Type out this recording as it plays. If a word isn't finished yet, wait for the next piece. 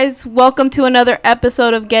Guys, welcome to another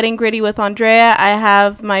episode of Getting Gritty with Andrea. I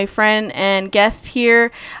have my friend and guest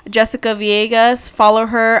here, Jessica Villegas. Follow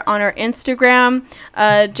her on her Instagram.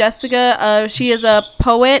 Jessica, she is a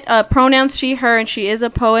poet, pronouns she, her, and she is a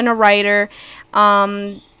poet and a writer.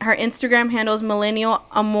 Her Instagram handle is Millennial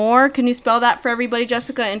Amor. Can you spell that for everybody,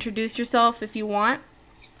 Jessica? Introduce yourself if you want.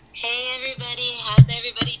 Hey everybody, how's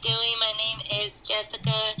everybody doing? My name is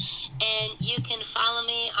Jessica, and you can follow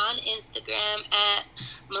me on Instagram at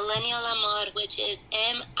Millennial Amor, which is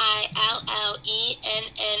MILLENNIALAMOR.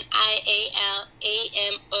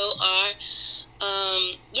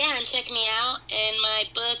 And check me out. And my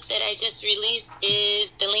book that I just released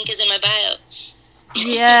the link is in my bio.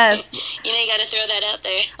 Yes. You gotta throw that out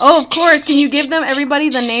there. Oh, of course. Can you give them everybody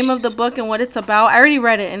the name of the book and what it's about? I already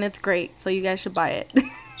read it and it's great, so you guys should buy it.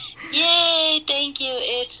 Yay, thank you.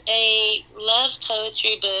 It's a love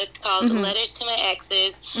poetry book called Letters to My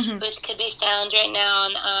Exes, which could be found right now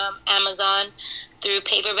on Amazon through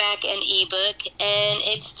paperback and ebook. And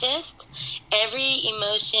it's just every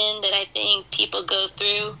emotion that I think people go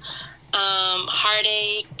through.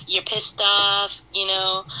 Heartache, you're pissed off,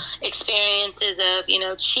 experiences of,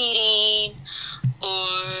 cheating, or,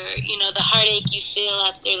 the heartache you feel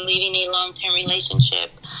after leaving a long-term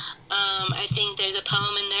relationship. I think there's a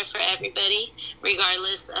poem in there for everybody,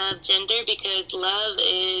 regardless of gender, because love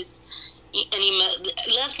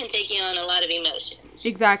can take you on a lot of emotions.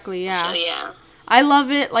 Exactly, yeah. So, yeah. I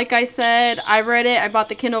love it. Like I said, I read it. I bought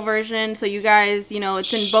the Kindle version. So you guys,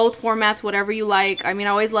 it's in both formats, whatever you like. I mean, I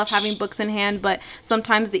always love having books in hand, but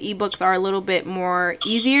sometimes the ebooks are a little bit more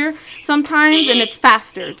easier sometimes, and it's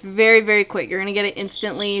faster. It's very, very quick. You're going to get it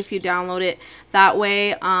instantly if you download it that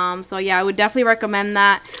way. So yeah, I would definitely recommend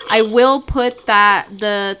that. I will put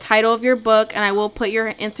the title of your book, and I will put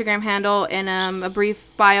your Instagram handle and a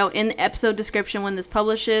brief bio in the episode description when this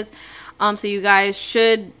publishes. So you guys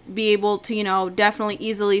should be able to, definitely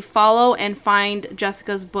easily follow and find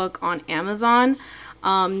Jessica's book on Amazon.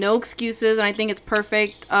 No excuses, and I think it's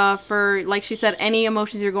perfect for, like she said, any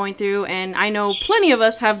emotions you're going through. And I know plenty of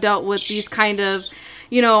us have dealt with these kind of,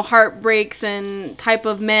 heartbreaks and type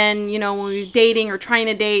of men, when we're dating or trying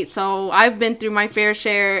to date. So I've been through my fair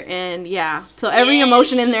share, and yeah. So every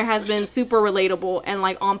emotion in there has been super relatable and,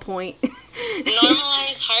 on point.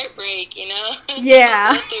 Normalize heartbreak,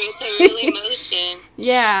 Yeah. It's a real emotion.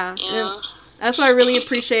 Yeah. That's what I really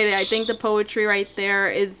appreciate it. I think the poetry right there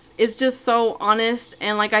is just so honest,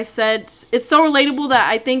 and like I said, it's so relatable that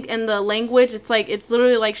I think in the language, it's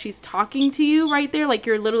literally like she's talking to you right there, like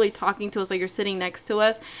you're literally talking to us, like you're sitting next to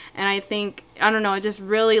us. And I think, I don't know, I just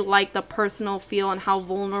really like the personal feel and how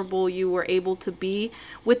vulnerable you were able to be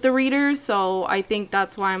with the readers. So I think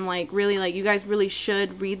that's why I'm really you guys really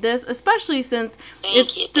should read this, especially since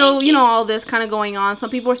it's still, all this kind of going on.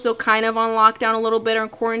 Some people are still kind of on lockdown a little bit or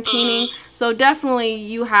quarantining. So definitely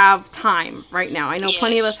you have time right now. I know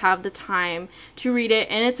plenty of us have the time to read it,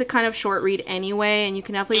 and it's a kind of short read anyway, and you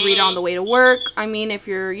can definitely read it on the way to work. I mean, if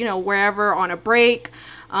you're, wherever on a break,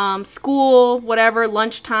 school, whatever,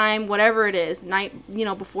 lunchtime, whatever it is, night,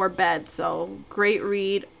 before bed. So great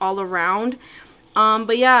read all around.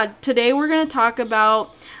 But yeah, today we're going to talk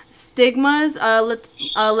about stigmas,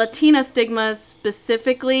 Latina stigmas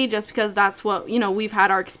specifically, just because that's what, we've had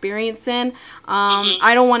our experience in.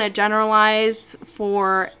 I don't want to generalize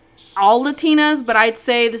for all Latinas, but I'd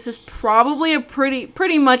say this is probably a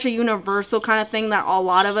pretty much a universal kind of thing that a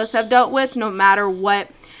lot of us have dealt with, no matter what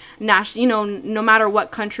no matter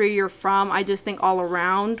what country you're from. I just think all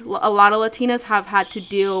around, a lot of Latinas have had to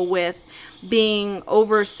deal with being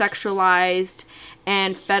over-sexualized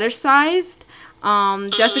and fetishized.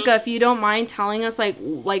 Jessica, if you don't mind telling us,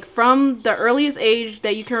 like from the earliest age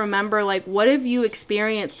that you can remember, what have you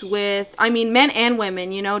experienced with, I mean, men and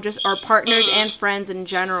women, just our partners and friends in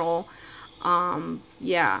general.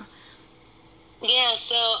 Yeah. Yeah,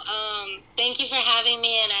 so thank you for having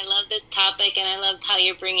me, and I love this topic, and I loved how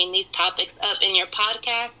you're bringing these topics up in your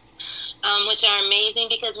podcasts, which are amazing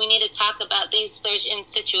because we need to talk about these certain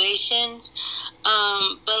situations.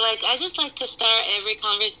 But I just like to start every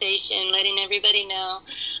conversation letting everybody know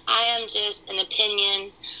I am just an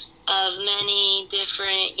opinion of many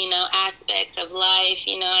different, aspects of life.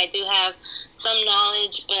 I do have some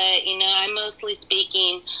knowledge, but, I'm mostly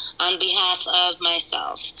speaking on behalf of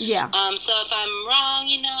myself. Yeah. So if I'm wrong,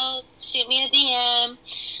 shoot me a DM.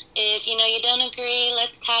 If, you don't agree,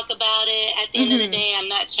 let's talk about it. At the end of the day, I'm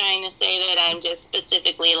not trying to say that I'm just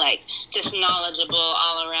specifically, just knowledgeable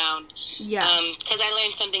all around. Yeah. Because I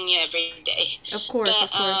learn something new every day. Of course,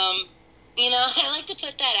 but, I like to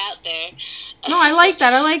put that out there. No, I like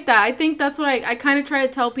that. I think that's what I kind of try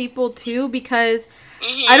to tell people, too, because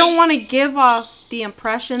I don't want to give off the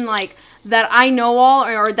impression like that I know all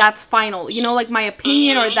or that's final. You know, like my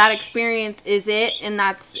opinion or that experience is it, and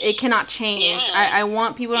it cannot change. I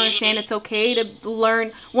want people to understand it's okay to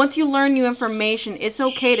learn. Once you learn new information, it's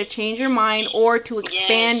okay to change your mind or to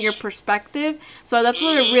expand your perspective. So that's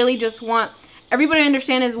what I really just want everybody to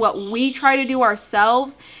understand is what we try to do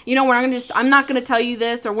ourselves. You know, I'm not going to tell you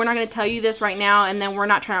this, or we're not going to tell you this right now, and then we're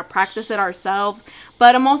not trying to practice it ourselves.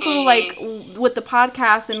 But I'm also like with the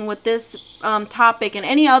podcast and with this topic and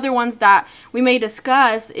any other ones that we may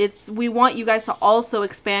discuss, we want you guys to also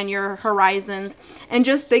expand your horizons and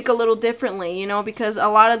just think a little differently, you know, because a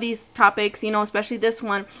lot of these topics, you know, especially this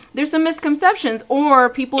one, there's some misconceptions or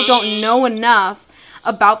people don't know enough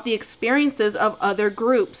about the experiences of other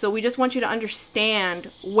groups. So we just want you to understand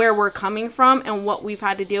where we're coming from and what we've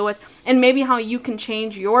had to deal with, and maybe how you can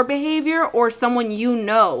change your behavior or someone you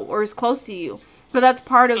know or is close to you. So that's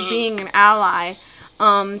part of being an ally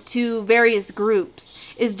to various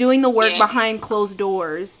groups, is doing the work behind closed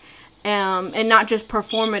doors and not just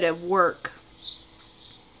performative work.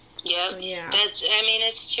 Yep. So,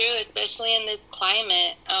 it's true, especially in this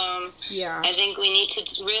climate. I think we need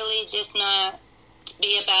to really just not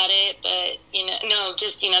be about it, but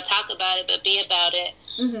talk about it, but be about it.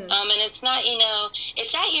 And it's not,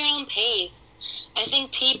 it's at your own pace. I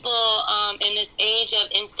think people in this age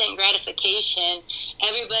of instant gratification,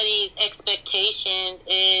 everybody's expectations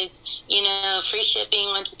is, free shipping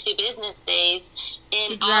 1 to 2 business days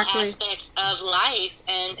in all aspects of life,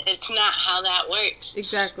 and it's not how that works.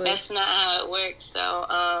 Exactly. That's not how it works. So,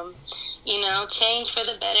 change for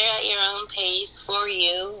the better at your own pace for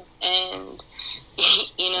you, and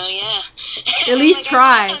at least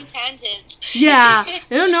try. On tangents. Yeah.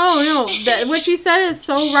 No. What she said is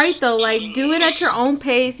so right, though. Like, do it at your own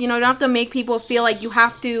pace. You don't have to make people feel like you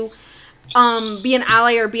have to be an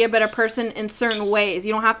ally or be a better person in certain ways.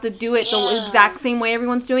 You don't have to do it the exact same way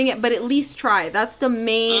everyone's doing it, but at least try. That's the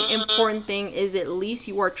main important thing, is at least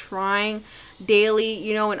you are trying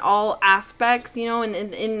daily, in all aspects,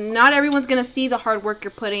 and not everyone's going to see the hard work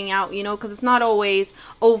you're putting out, because it's not always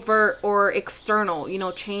overt or external,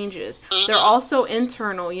 changes. They're also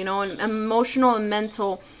internal, and emotional and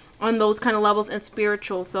mental on those kind of levels, and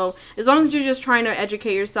spiritual. So as long as you're just trying to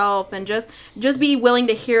educate yourself and just be willing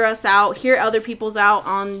to hear us out, hear other people's out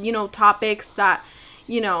on, topics that,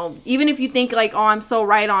 even if you think like, oh, I'm so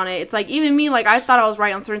right on it. It's like, even me, like, I thought I was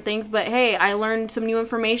right on certain things, but hey, I learned some new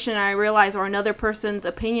information and I realized, or another person's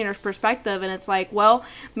opinion or perspective. And it's like, well,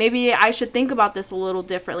 maybe I should think about this a little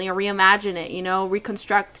differently or reimagine it,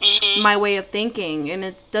 reconstruct my way of thinking. And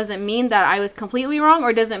it doesn't mean that I was completely wrong,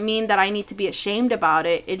 or doesn't mean that I need to be ashamed about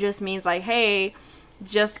it. It just means like, hey,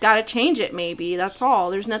 just got to change it. Maybe that's all.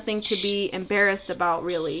 There's nothing to be embarrassed about,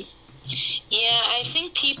 really. Yeah. I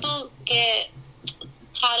think people get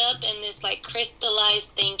caught up in this like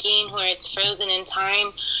crystallized thinking where it's frozen in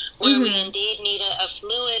time, where we indeed need a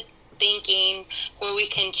fluid thinking where we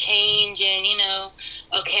can change and,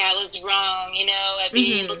 okay, I was wrong, I'd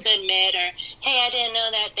be able to admit, or, hey, I didn't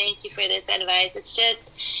know that, thank you for this advice. It's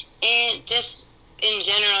just in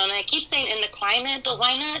general, and I keep saying in the climate, but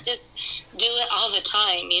why not just do it all the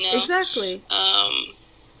time, Exactly.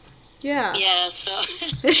 Yeah. Yeah, so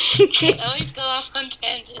I always go off on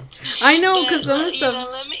tangents. I know, because some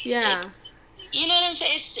stuff, yeah. You know what I'm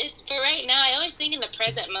saying? It's for right now, I always think in the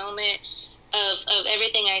present moment of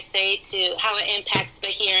everything I say to how it impacts the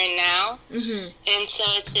here and now. And so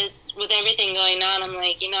it's just, with everything going on, I'm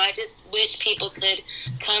like, I just wish people could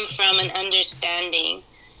come from an understanding,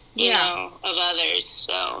 you know, of others,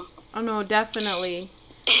 so. Oh, no, definitely.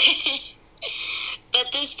 But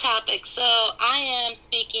this topic, so I am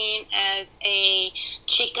speaking as a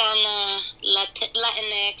Chicana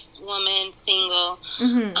Latinx woman, single.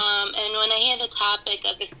 And when I hear the topic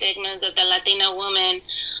of the stigmas of the Latina woman,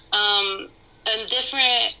 a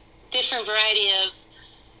different variety of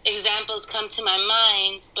examples come to my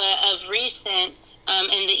mind, but of recent,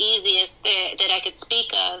 and the easiest that I could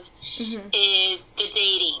speak of is the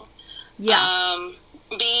dating. Yeah.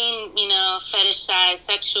 Being, fetishized,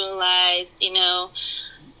 sexualized,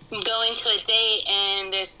 going to a date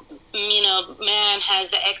and this, man has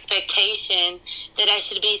the expectation that I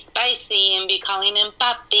should be spicy and be calling him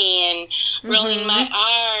papi and rolling my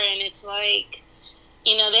R, and it's like,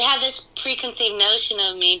 they have this preconceived notion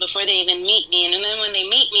of me before they even meet me, and then when they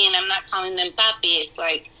meet me and I'm not calling them papi, it's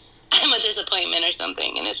like I'm a disappointment or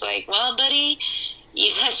something, and it's like, well, buddy,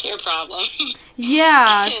 that's your problem.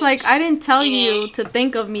 Yeah, it's like, I didn't tell you to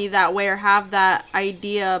think of me that way or have that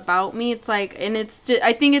idea about me. It's like, and it's just,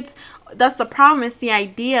 I think that's the problem. It's the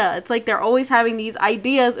idea. It's like they're always having these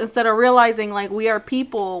ideas instead of realizing, like, we are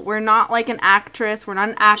people. We're not like an actress. We're not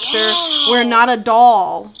an actor. Yeah. We're not a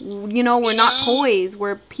doll. You know, we're not toys.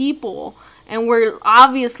 We're people. And we're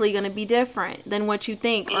obviously going to be different than what you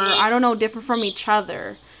think. Or, I don't know, different from each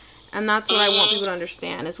other. And that's what I want people to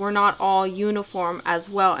understand, is we're not all uniform as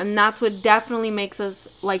well. And that's what definitely makes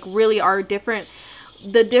us, like, really are different.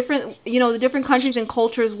 The different countries and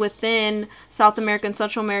cultures within South America and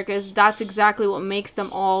Central America, is that's exactly what makes them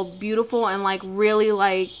all beautiful. And, like, really,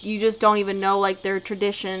 like, you just don't even know, like, their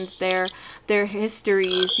traditions, their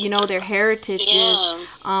histories, you know, their heritages. Yeah.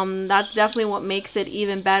 That's definitely what makes it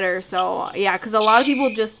even better. So, yeah, because a lot of people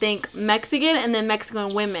just think Mexican and then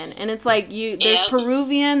Mexican women. And it's like, there's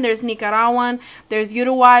Peruvian, there's Nicaraguan, there's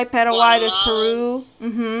Uruguay, Paraguay, there's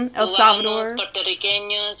Peru, El Salvador. Puerto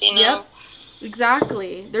Ricanos, you know. Yep.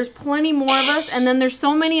 Exactly. There's plenty more of us, and then there's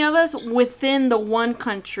so many of us within the one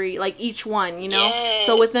country, like each one, you know? Yes.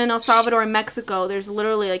 So within El Salvador and Mexico, there's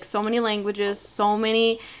literally like so many languages, so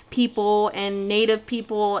many people and native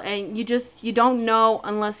people, and you don't know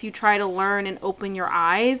unless you try to learn and open your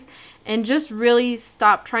eyes and just really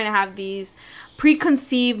stop trying to have these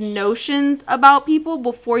preconceived notions about people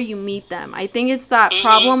before you meet them. I think it's that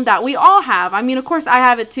problem that we all have. I mean, of course I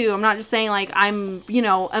have it too. I'm not just saying like I'm, you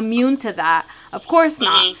know, immune to that. Of course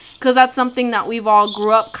not. Because that's something that we've all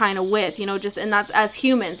grew up kind of with, you know, just, and that's as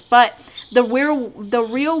humans. But the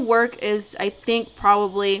real work is, I think,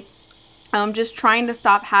 probably just trying to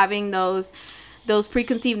stop having those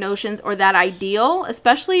preconceived notions or that ideal,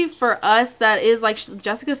 especially for us. That is, like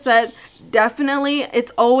Jessica said, definitely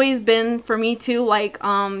it's always been for me too, like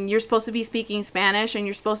you're supposed to be speaking Spanish and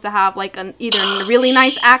you're supposed to have like either a really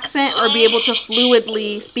nice accent or be able to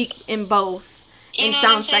fluidly speak in both. You know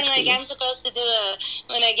what I'm saying? Sexy. Like, I'm supposed to do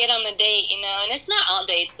when I get on the date, you know, and it's not all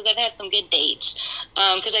dates, because I've had some good dates,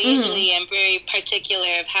 because I usually am very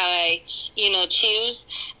particular of how I, you know, choose,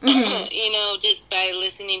 you know, just by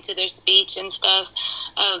listening to their speech and stuff,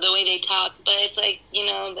 the way they talk. But it's like, you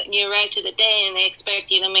know, you arrive to the day and they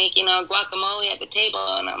expect you to make, you know, guacamole at the table,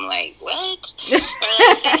 and I'm like, what? Or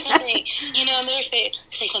like, say something, you know, and they're say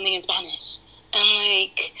something in Spanish. I'm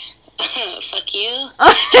like, fuck you.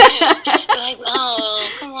 Like, oh,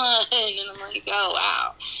 come on. And I'm like, oh,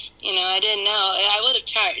 wow. You know, I didn't know. I would have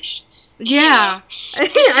charged. Yeah. You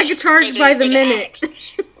know, I could charge by the minute.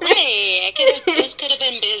 Right. This could have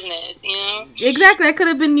been business, you know? Exactly. I could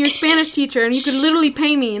have been your Spanish teacher, and you could literally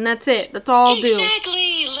pay me, and that's it. That's all I'll do.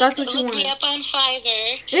 Exactly. Look me up on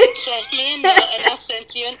Fiverr. Send me a note, and I'll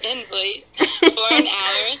send you an invoice for an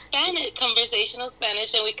hour of Spanish, conversational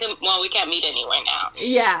Spanish, and we can't meet anywhere now.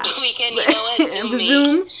 Yeah. We can, you know what,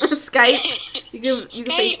 Zoom, Skype. You can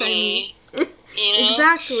FaceTime me. You know?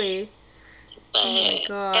 Exactly. But,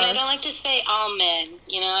 and I don't like to say all men,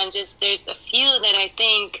 you know, there's a few that I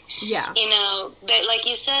think, you know, that, like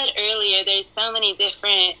you said earlier, there's so many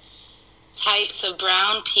different types of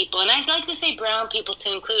brown people, and I'd like to say brown people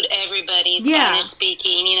to include everybody, Spanish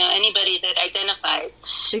speaking, you know, anybody that identifies,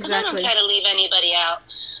 because I don't try to leave anybody out.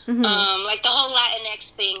 Like the whole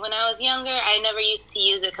Latinx thing, when I was younger, I never used to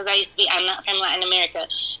use it, because I'm not from Latin America,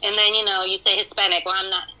 and then, you know, you say Hispanic, well, I'm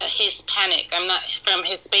not a Hispanic, I'm not from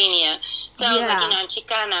Hispania, so I was like, you know, I'm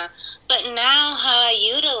Chicana. But now how I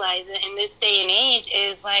utilize it in this day and age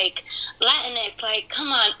is like Latinx, like, come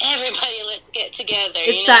on, everybody, let's get together. It's,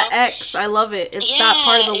 you know? that X. I love it. It's that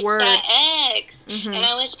part of the word. It's that X. And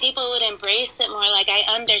I wish people would embrace it more. Like, I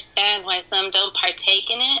understand why some don't partake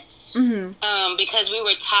in it, because we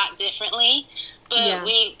were taught differently. But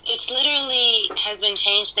it's literally has been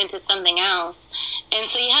changed into something else. And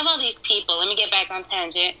so you have all these people. Let me get back on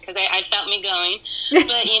tangent, because I felt me going.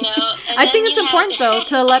 But, you know. I think it's important, though,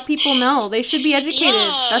 to let people know. They should be educated.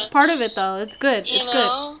 Yeah. That's part of it, though. It's good. It's good.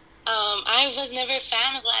 I was never a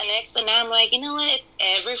fan of Latinx, but now I'm like, you know what? It's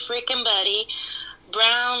every freaking buddy.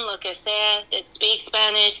 Brown, lo que sea, that speaks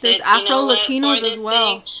Spanish. There's Afro-Latinos as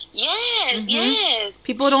well. Thing. Yes, yes.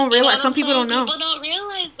 People don't realize. Some people don't know. People don't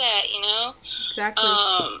realize that, you know. Exactly.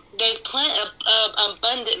 There's plenty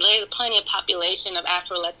of population of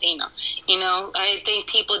Afro-Latino. You know, I think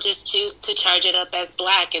people just choose to charge it up as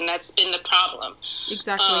black, and that's been the problem.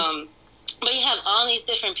 Exactly. But you have all these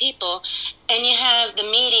different people, and you have the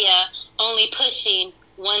media only pushing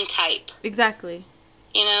one type. Exactly.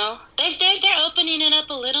 You know, they're opening it up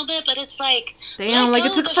a little bit, but it's like, damn, like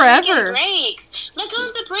it took forever. Breaks. Let go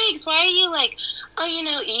of the breaks. Why are you like, you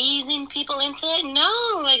know, easing people into it?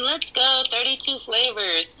 No, like, let's go 32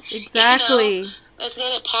 flavors. Exactly. You know? Let's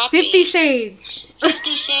get it popping. 50 Shades. 50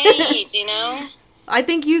 Shades, you know. I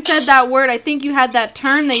think you said that word. I think you had that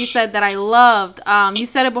term that you said that I loved. You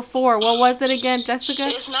said it before. What was it again, Jessica?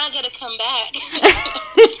 It's not gonna come back.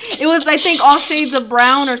 It was, I think, all shades of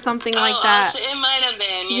brown or something like that. It might have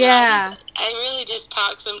been. Yeah. I really just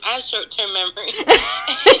talk I have short-term memory.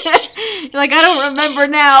 Like, I don't remember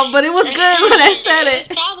now, but it was good when I said it. It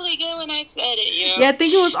was probably good when I said it, Yeah, I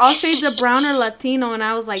think it was all shades of brown or Latino, and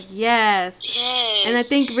I was like, yes. Yes. And I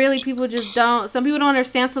think really people just don't, some people don't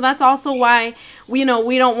understand, so that's also why we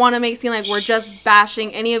don't want to make it seem like we're just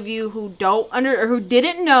bashing any of you who don't or who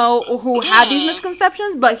didn't know or who have these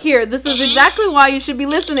misconceptions, but here, this is exactly why you should be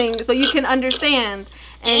listening, so you can understand,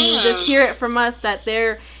 and you just hear it from us that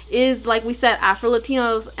there is, like we said,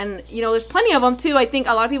 Afro-Latinos, and, there's plenty of them, too. I think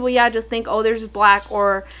a lot of people, just think, oh, there's just black,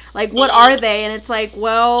 or, like, what are they? And it's like,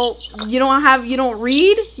 well, you don't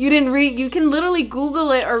read? You didn't read? You can literally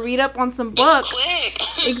Google it or read up on some books.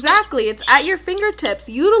 Exactly. It's at your fingertips.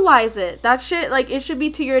 Utilize it. That shit, like, it should be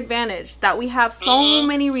to your advantage, that we have so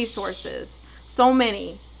many resources. So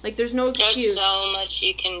many. Like, there's no excuse. There's so much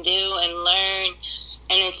you can do and learn,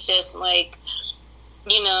 and it's just, like,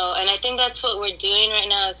 and I think that's what we're doing right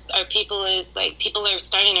now people are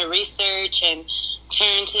starting to research and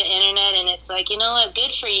turn to the internet, and it's like, you know what,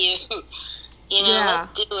 good for you.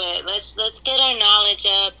 Let's do it. Let's get our knowledge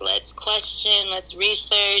up. Let's question, let's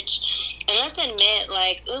research, and let's admit,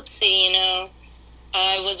 like, oopsie,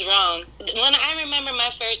 I was wrong. When I remember my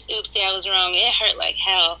first oopsie, I was wrong. It hurt like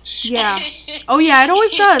hell. Yeah. Oh, yeah, it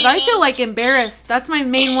always does. I feel, like, embarrassed. That's my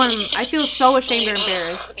main one. I feel so ashamed or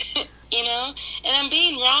embarrassed. And I'm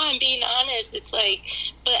being raw and being honest. It's like,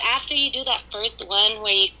 but after you do that first one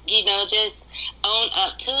where you just own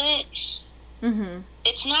up to it,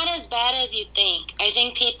 it's not as bad as you think. I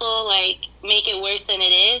think people, like, make it worse than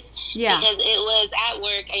it is. Yeah. Because it was at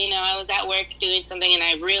work, I was at work doing something and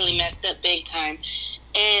I really messed up big time.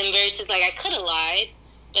 And versus, like, I could have lied.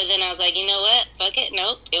 But then I was like, you know what? Fuck it.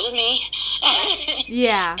 Nope. It was me.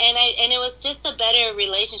 Yeah. And it was just a better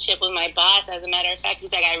relationship with my boss. As a matter of fact,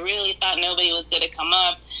 he's like, I really thought nobody was going to come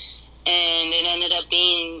up. And it ended up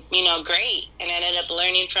being, great. And I ended up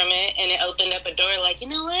learning from it. And it opened up a door like, you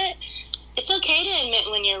know what? It's okay to admit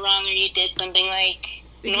when you're wrong or you did something. Like,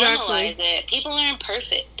 normalize it. People aren't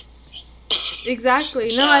perfect. Exactly.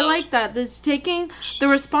 No, I like that. There's taking the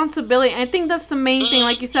responsibility. I think that's the main thing.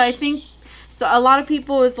 Like you said, I think... So a lot of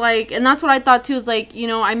people is like, and that's what I thought too, is like,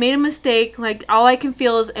 I made a mistake. Like, all I can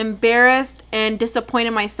feel is embarrassed and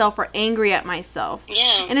disappointed myself or angry at myself.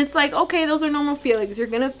 Yeah. And it's like, okay, those are normal feelings. You're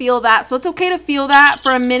going to feel that. So it's okay to feel that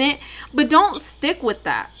for a minute, but don't stick with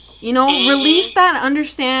that. Release that and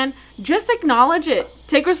understand. Just acknowledge it.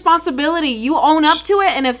 Take responsibility. You own up to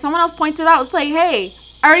it. And if someone else points it out, it's like, hey,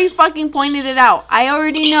 I already fucking pointed it out. I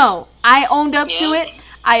already know. I owned up to it.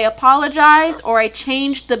 I apologized, or I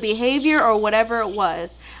changed the behavior, or whatever it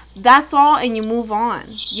was. That's all, and you move on.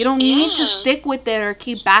 You don't need to stick with it or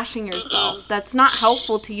keep bashing yourself. That's not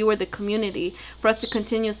helpful to you or the community for us to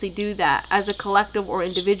continuously do that as a collective or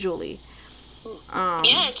individually. Yeah,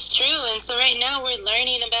 it's true. And so right now we're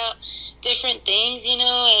learning about different things,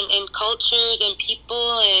 and cultures and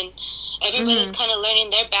people, and everybody's kind of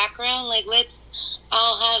learning their background. Like, let's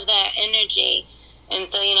all have that energy. And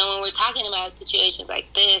so, when we're talking about situations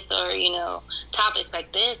like this or, topics like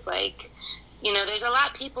this, like, there's a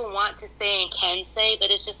lot people want to say and can say, but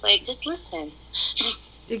it's just like, just listen.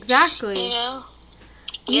 Exactly.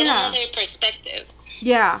 Get another perspective.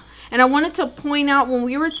 Yeah. And I wanted to point out, when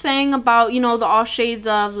we were saying about, the all shades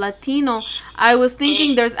of Latino, I was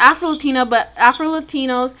thinking there's Afro-Latina, but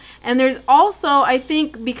Afro-Latinos, and there's also, I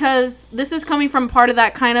think, because this is coming from part of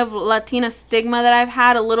that kind of Latina stigma that I've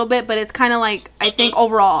had a little bit, but it's kind of like, I think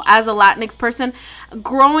overall, as a Latinx person,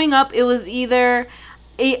 growing up, it was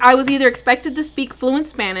I was either expected to speak fluent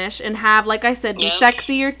Spanish and have, like I said, be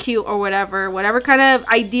sexy or cute or whatever kind of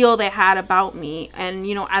ideal they had about me, and,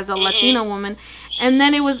 as a Latina woman. And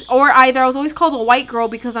then it was, or either I was always called a white girl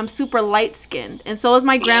because I'm super light-skinned. And so was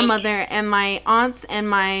my grandmother and my aunts and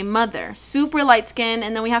my mother. Super light-skinned.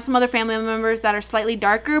 And then we have some other family members that are slightly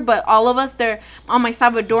darker. But all of us, they're on my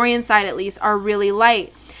Salvadorian side at least, are really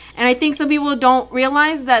light. And I think some people don't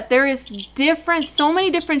realize that there is so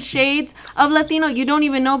many different shades of Latino. You don't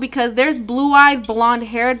even know, because there's blue-eyed,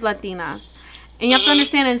 blonde-haired Latinas. And you have to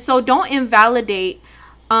understand, and so don't invalidate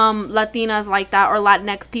Latinas like that, or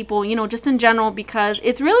Latinx people, just in general, because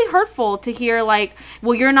it's really hurtful to hear like,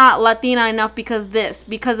 well, you're not Latina enough because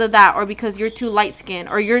of that, or because you're too light skinned,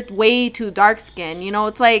 or you're way too dark skinned.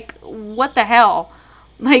 It's like, what the hell?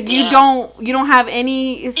 Like, you don't have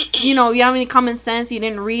any, you don't have any common sense. You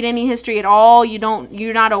didn't read any history at all.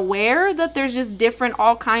 You're not aware that there's just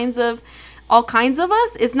all kinds of all kinds of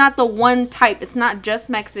us. It's not the one type. It's not just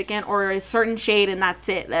Mexican or a certain shade and that's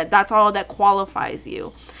it. That's all that qualifies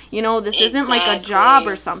you. You know, this isn't like a job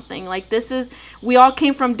or something. Like, this is, we all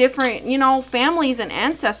came from different, you know, families and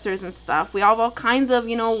ancestors and stuff. We all have all kinds of,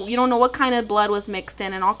 you know, you don't know what kind of blood was mixed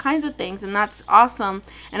in and all kinds of things. And that's awesome.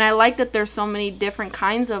 And I like that there's so many different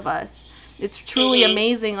kinds of us. It's truly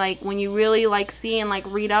amazing, like, when you really, like, see and, like,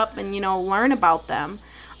 read up and, you know, learn about them.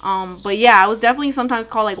 But yeah, I was definitely sometimes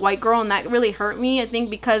called like white girl, and that really hurt me, I think,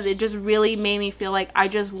 because it just really made me feel like I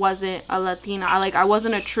just wasn't a Latina. I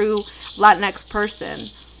wasn't a true Latinx person.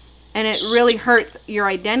 And it really hurts your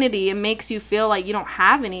identity. It makes you feel like you don't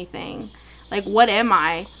have anything. Like, what am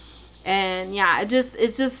I? And yeah,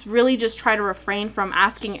 it's just really just try to refrain from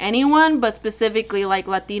asking anyone, but specifically like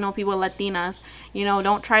Latino people, Latinas, you know,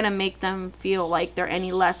 don't try to make them feel like they're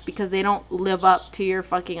any less because they don't live up to your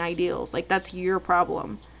fucking ideals. Like, that's your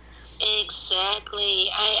problem. Exactly.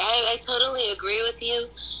 I totally agree with you.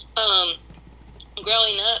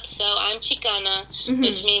 Growing up, so I'm Chicana,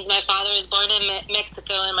 which means my father was born in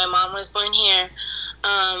Mexico and my mom was born here.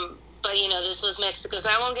 But, you know, this was Mexico, so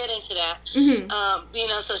I won't get into that. You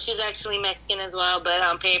know, so she's actually Mexican as well, but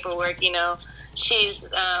on paperwork, you know, she's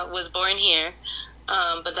was born here.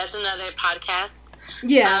 But that's another podcast.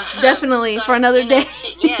 Yeah, definitely, so, for another day.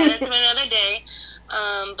 Yeah, that's for another day.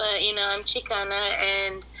 But, you know, I'm Chicana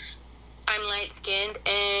and I'm light-skinned,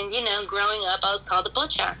 and, you know, growing up, I was called a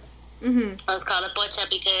pocha. I was called a pocha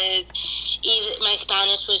because either my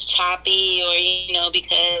Spanish was choppy or, you know,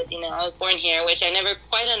 because, you know, I was born here, which I never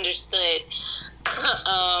quite understood.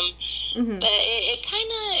 But it kind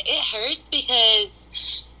of, it hurts because,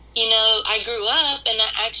 you know, I grew up and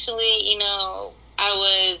I actually, you know, I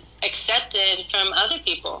was accepted from other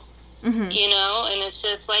people, you know, and it's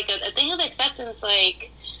just like a thing of acceptance, like,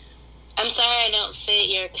 I'm sorry I don't fit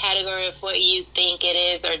your category of what you think it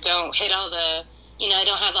is, or don't hit all the, you know, I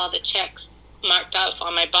don't have all the checks marked off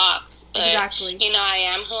on my box. But, exactly. You know, I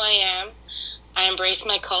am who I am. I embrace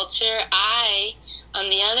my culture. I, on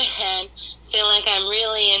the other hand, feel like I'm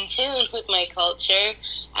really in tune with my culture.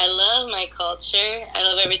 I love my culture. I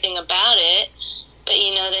love everything about it. But,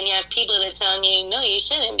 you know, then you have people that tell you, no, you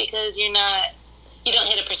shouldn't because you're not, you don't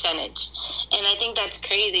hit a percentage. And I think that's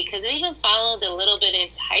crazy because it even followed a little bit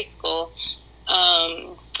into high school.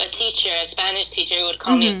 A teacher, a Spanish teacher, would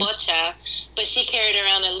call me pocha, but she carried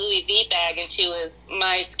around a Louis V bag and she was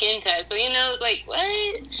my skin type. So, you know, it's like, what?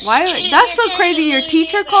 Why? That's so crazy. Your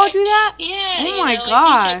teacher called you that? Yeah. Oh my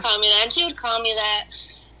God. My teacher called me that. And she would call me that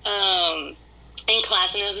in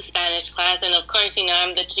class, and it was a Spanish class. And of course, you know,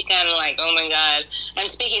 I'm the Chicana, like, oh my God, I'm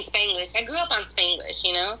speaking Spanglish. I grew up on Spanglish,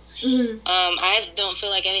 you know? I don't feel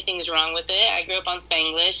like anything's wrong with it. I grew up on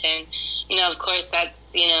Spanglish, and, you know, of course,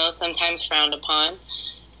 that's, you know, sometimes frowned upon.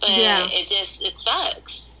 But it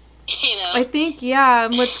sucks, you know? I think, yeah,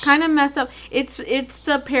 what's kind of messed up, it's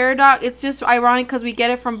the paradox. It's just ironic because we get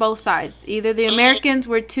it from both sides. Either the Americans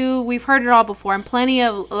we've heard it all before, and plenty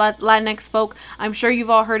of Latinx folk, I'm sure you've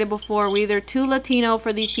all heard it before, we're either too Latino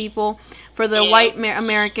for these people, for the white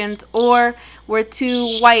Americans, or we're too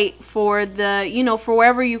white for the, you know, for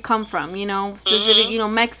wherever you come from, you know, specific, you know,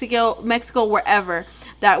 Mexico, wherever,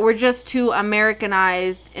 that we're just too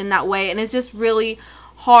Americanized in that way, and it's just really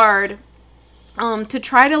hard to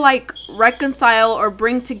try to like reconcile or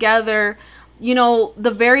bring together, you know,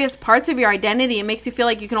 the various parts of your identity. It makes you feel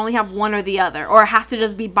like you can only have one or the other, or it has to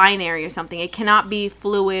just be binary or something. It cannot be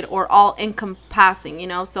fluid or all encompassing, you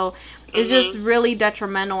know. So it's just really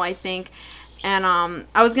detrimental, I think. And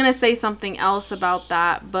I was gonna say something else about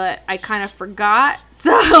that, but I kind of forgot.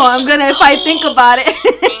 So I'm gonna, if I think about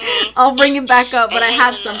it, I'll bring it back up. But I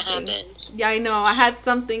had something. Yeah, I know. I had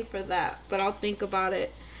something for that, but I'll think about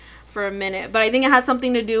it for a minute. But I think it had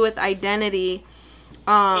something to do with identity.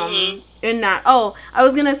 In that. Oh, I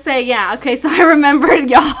was gonna say, yeah. Okay, so I remembered,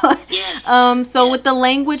 y'all. Yes. So with the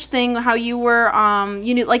language thing, how you were,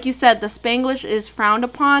 you knew, like you said, the Spanglish is frowned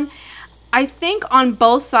upon. I think on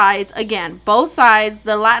both sides, again, both sides,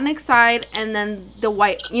 the Latinx side and then the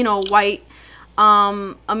white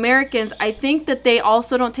Americans, I think that they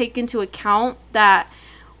also don't take into account that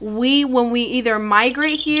when we either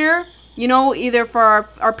migrate here, you know, either for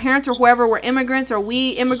our parents or whoever were immigrants, or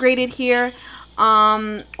we immigrated here,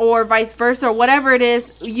 or vice versa, or whatever it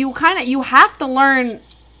is, you have to learn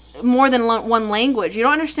more than one language. You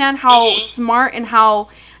don't understand how smart and how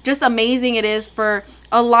just amazing it is for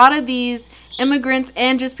a lot of these immigrants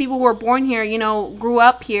and just people who were born here, you know, grew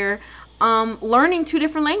up here, learning two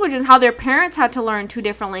different languages, how their parents had to learn two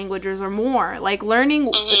different languages or more, like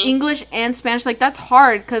learning English and Spanish. Like, that's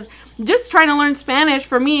hard, because just trying to learn Spanish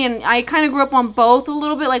for me, and I kind of grew up on both a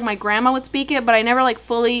little bit, like my grandma would speak it, but I never like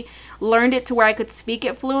fully learned it to where I could speak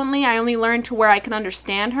it fluently. I only learned to where I could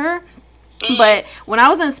understand her. But when I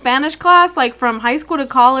was in Spanish class, like from high school to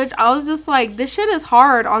college, I was just like, this shit is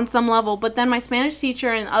hard on some level. But then my Spanish teacher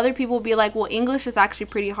and other people would be like, well, English is actually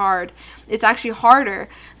pretty hard. It's actually harder.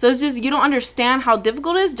 So it's just, you don't understand how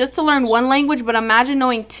difficult it is just to learn one language, but imagine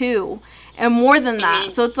knowing two and more than that.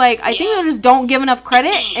 So it's like, I think they just don't give enough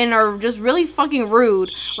credit and are just really fucking rude.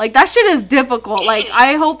 Like, that shit is difficult. Like,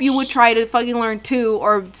 I hope you would try to fucking learn two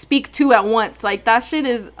or speak two at once. Like, that shit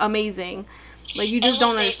is amazing. Like, you just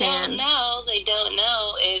don't understand. They don't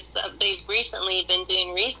know is they've recently been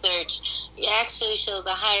doing research. It actually shows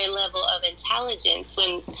a higher level of intelligence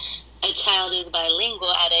when a child is bilingual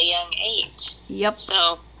at a young age. Yep.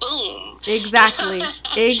 So, boom. Exactly.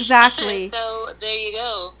 Exactly. So, there you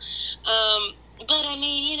go. But, I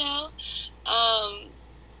mean,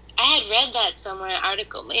 I had read that somewhere, an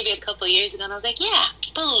article, maybe a couple years ago, and I was like, yeah,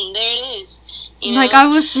 boom, there it is. Like, I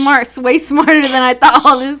was smart, way smarter than I thought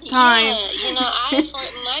all this time. Yeah,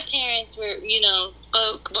 my parents were,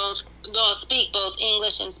 speak both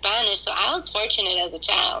English and Spanish, so I was fortunate as a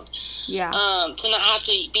child. Yeah. To not have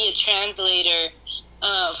to be a translator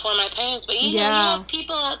for my parents. But, you have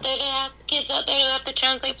people out there that have kids out there who have to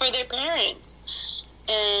translate for their parents.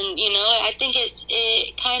 And, I think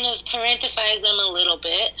it kind of parentifies them a little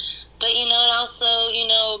bit. But, it also,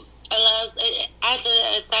 adds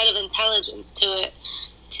a side of intelligence to it,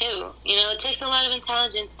 too. It takes a lot of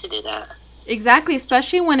intelligence to do that. Exactly,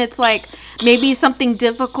 especially when it's like maybe something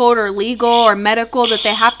difficult or legal or medical that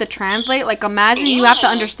they have to translate. Like, imagine you have to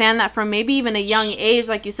understand that from maybe even a young age,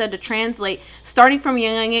 like you said, to translate. Starting from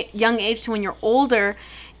a young age to when you're older,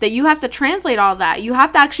 that you have to translate all that. You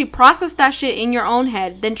have to actually process that shit in your own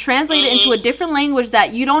head, then translate it into a different language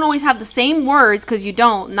that you don't always have the same words, because you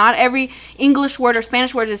don't. Not every English word or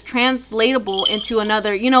Spanish word is translatable into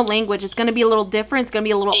another, language. It's going to be a little different. It's going to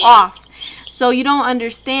be a little off. So you don't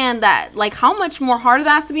understand that, like, how much more harder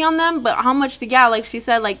that has to be on them, but how much, like she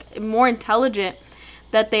said, like, more intelligent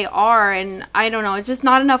that they are. And I don't know, it's just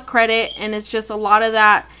not enough credit, and it's just a lot of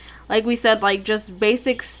that, like we said, like, just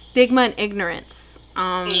basic stigma and ignorance.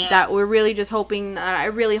 That we're really just hoping, I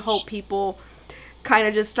really hope people kind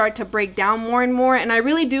of just start to break down more and more. And I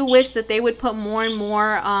really do wish that they would put more and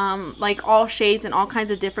more, like, all shades and all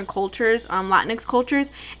kinds of different cultures, Latinx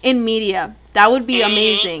cultures, in media. That would be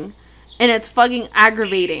amazing. And it's fucking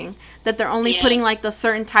aggravating that they're only putting, like, the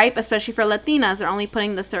certain type, especially for Latinas. They're only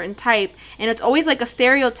putting the certain type. And it's always, like, a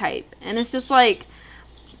stereotype. And it's just, like,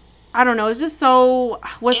 I don't know. It's just so,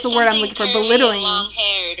 what's the word I'm looking for? Belittling.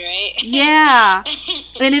 Long-haired, right? Yeah.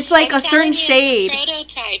 And it's, like, a certain shade.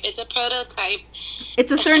 It's a prototype. It's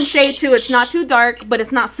a certain shade, too. It's not too dark, but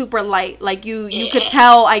it's not super light. Like, you could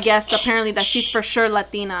tell, I guess, apparently, that she's for sure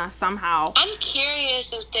Latina somehow. I'm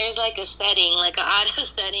curious if there's, like, a setting, like an auto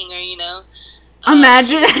setting, or,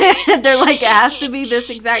 Imagine. They're like, it has to be this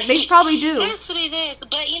exact. They probably do. It has to be this.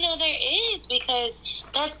 But, there is, because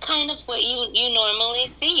that's kind of what you normally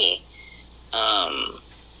see.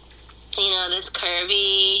 This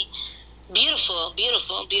curvy, beautiful.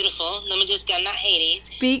 I'm not hating.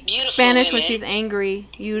 Speak beautiful Spanish women, when she's angry,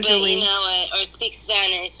 usually. But, or speak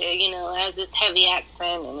Spanish, or, has this heavy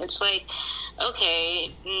accent. And it's like,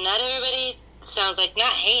 okay, not everybody sounds like,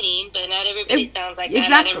 not hating, but not everybody sounds like that.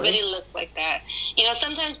 Not everybody looks like that.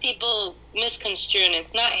 Sometimes people misconstrue, and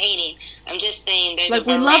it's not hating. I'm just saying there's a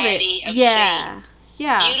variety of shades.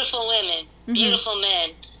 Yeah. Beautiful women, beautiful men,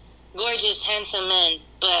 gorgeous, handsome men,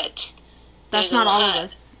 but that's not all of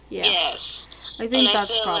us. Yeah. Yes. I think that's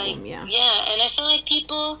the problem, Yeah, and I feel like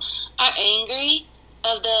people are angry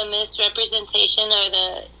of the misrepresentation or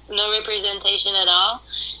the no representation at all,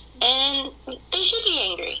 and they should be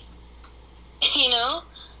angry.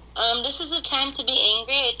 This is a time to be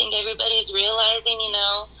angry. I think everybody's realizing,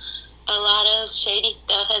 a lot of shady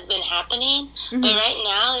stuff has been happening, but right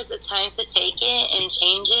now is the time to take it and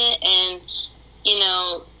change it and,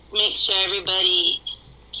 make sure everybody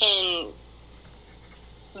can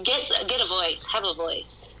get a voice, have a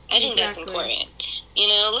voice. I think that's important.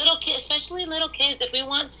 Little kids, especially little kids, if we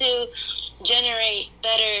want to generate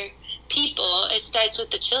better people, it starts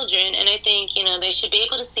with the children, and I think, they should be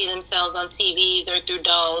able to see themselves on TVs or through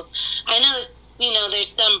dolls. I know it's, there's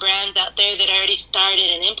some brands out there that already started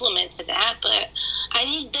and implemented that, but I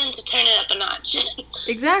need them to turn it up a notch.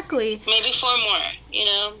 Exactly. Maybe 4 more,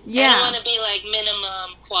 Yeah. I don't want to be like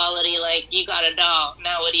minimum quality, like, you got a doll,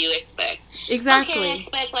 now what do you expect? Exactly. Okay, I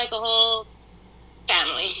expect like a whole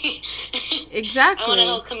family. Exactly. I want a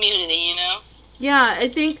whole community, Yeah, I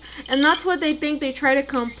think, and that's what they think. They try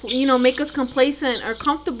to, make us complacent or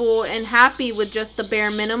comfortable and happy with just the bare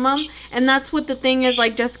minimum. And that's what the thing is,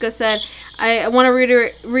 like Jessica said. I want to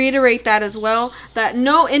reiterate that as well. That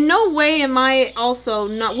in no way am I also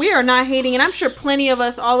not. We are not hating, and I'm sure plenty of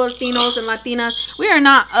us, all Latinos and Latinas, we are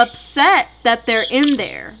not upset that they're in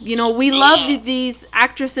there. We love that these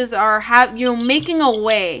actresses are making a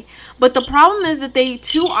way. But the problem is that they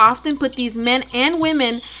too often put these men and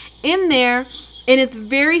women in there. And it's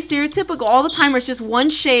very stereotypical all the time. It's just one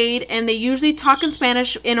shade, and they usually talk in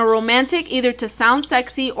Spanish in a romantic, either to sound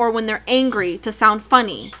sexy or when they're angry to sound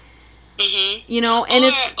funny. Mm-hmm. Yeah,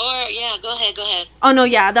 go ahead. Oh no,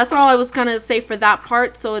 yeah, that's all I was gonna say for that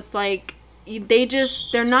part. So it's like there's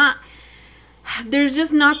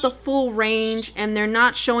just not the full range, and they're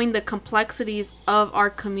not showing the complexities of our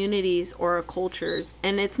communities or our cultures,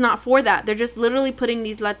 and it's not for that. They're just literally putting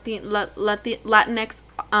these Latinx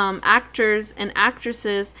actors and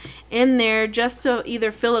actresses in there just to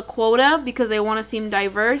either fill a quota because they want to seem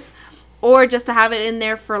diverse, or just to have it in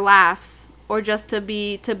there for laughs, or just to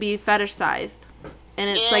be fetishized. And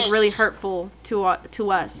it's like really hurtful to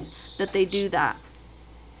us that they do that.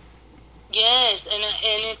 Yes, and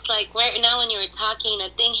it's like right now when you were talking, a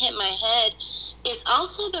thing hit my head. It's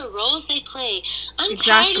also the roles they play. I'm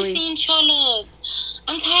tired of seeing cholos.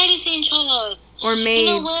 Or maids. You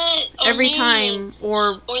know what? Or every maids, time.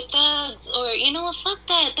 Or thugs. Or, you know what? Fuck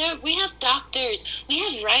that. We have doctors. We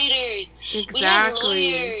have writers. Exactly. We have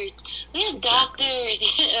lawyers. We have doctors.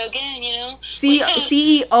 Again,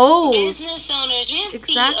 CEOs. Business owners. We have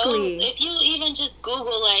CEOs. If you even just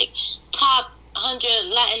Google, like, top 100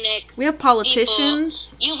 Latinx. We have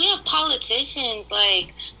politicians. People. We have politicians.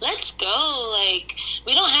 Like, let's go. Like,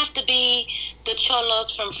 we don't have to be the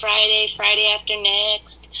cholos from Friday After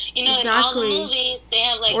Next. In all the movies, they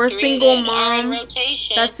have like or 3 single that mom are in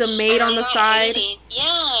rotation. that's a maid on the side.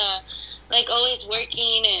 Yeah, like always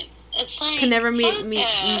working, and it's like can never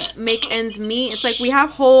make ends meet. It's like we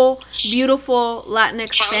have whole beautiful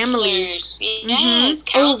Latinx families. Yes,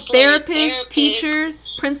 therapists,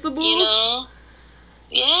 teachers, principals.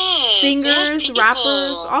 Yes, singers,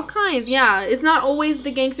 rappers, all kinds. Yeah, it's not always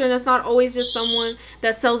the gangster, and it's not always just someone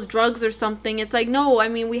that sells drugs or something. It's like, no, I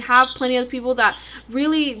mean, we have plenty of people that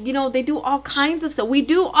really, they do all kinds of stuff. We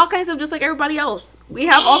do all kinds of just like everybody else. We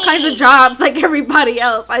have all kinds of jobs like everybody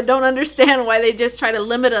else. I don't understand why they just try to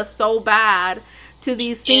limit us so bad to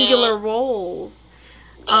these singular roles.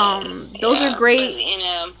 Those are great.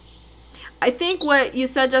 I think what you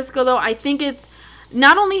said, Jessica, though, I think it's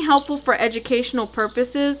not only helpful for educational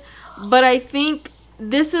purposes, but I think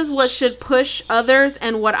this is what should push others,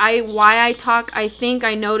 and why I talk. I think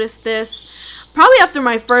I noticed this probably after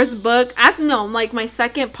my first book. Like my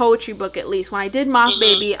second poetry book, at least. When I did Moth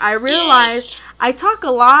Baby, I realized I talk a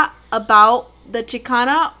lot about the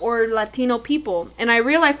Chicana or Latino people. And I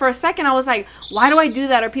realized for a second, I was like, why do I do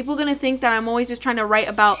that? Are people going to think that I'm always just trying to write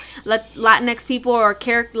about Latinx people or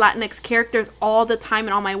Latinx characters all the time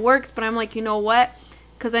in all my works? But I'm like, you know what?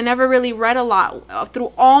 Because I never really read a lot.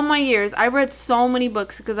 Through all my years, I read so many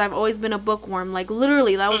books because I've always been a bookworm. Like,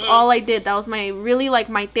 literally, that was all I did. That was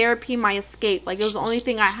my therapy, my escape. Like, it was the only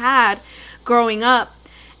thing I had growing up.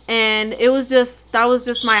 And that was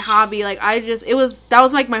just my hobby. Like, that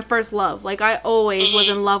was like my first love. Like, I always was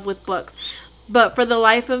in love with books. But for the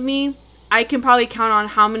life of me, I can probably count on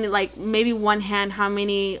how many, like maybe one hand, how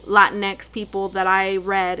many Latinx people that I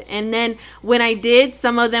read. And then when I did,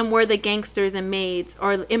 some of them were the gangsters and maids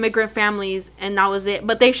or immigrant families, and that was it.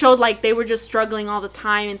 But they showed like they were just struggling all the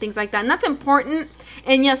time and things like that. And that's important.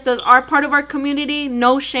 And yes, those are part of our community.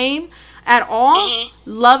 No shame at all.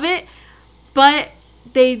 Love it. But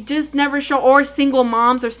they just never show, or single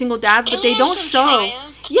moms or single dads, but they don't show.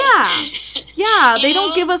 Yeah, they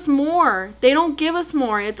don't give us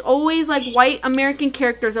more. It's always like white American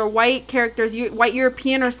characters or white characters, white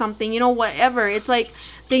European or something, whatever. It's like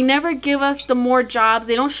they never give us the more jobs.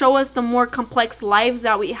 They don't show us the more complex lives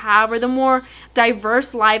that we have or the more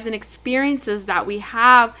diverse lives and experiences that we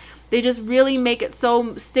have. They just really make it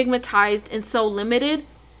so stigmatized and so limited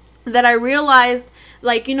that I realized,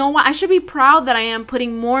 like, you know what? I should be proud that I am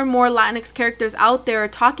putting more and more Latinx characters out there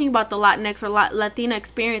talking about the Latinx or Latina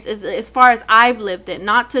experience as far as I've lived it.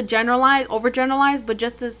 Not to overgeneralize, but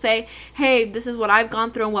just to say, hey, this is what I've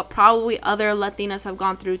gone through and what probably other Latinas have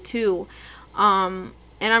gone through too. And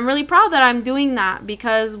I'm really proud that I'm doing that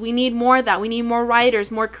because we need more of that. We need more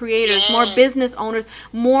writers, more creators, more business owners,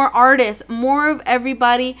 more artists, more of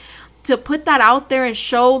everybody to put that out there and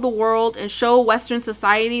show the world and show Western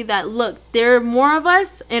society that, look, there are more of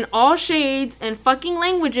us in all shades and fucking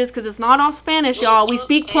languages, because it's not all Spanish, y'all. We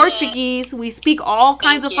speak Portuguese. We speak all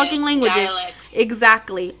kinds of fucking languages. Dialects.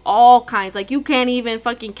 Exactly. All kinds. Like, you can't even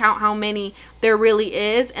fucking count how many there really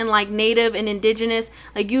is. And, like, native and indigenous,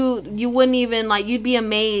 like, you wouldn't even, like, you'd be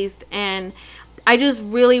amazed. And I just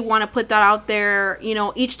really want to put that out there, you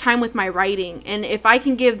know, each time with my writing. And if I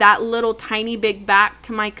can give that little tiny bit back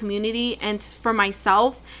to my community and for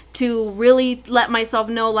myself, to really let myself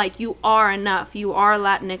know, like, you are enough. You are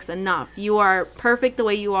Latinx enough. You are perfect the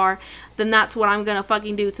way you are. Then that's what I'm going to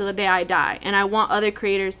fucking do till the day I die. And I want other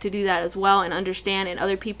creators to do that as well and understand, and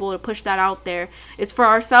other people to push that out there. It's for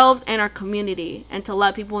ourselves and our community, and to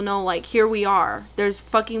let people know, like, here we are. There's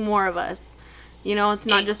fucking more of us. You know, it's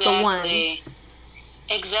not just the one.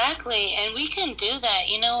 Exactly, and we can do that.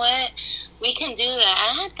 You know what? We can do that.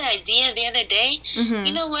 I had the idea the other day. Mm-hmm.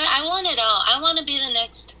 You know what? I want it all. I want to be the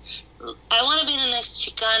next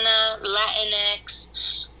Chicana,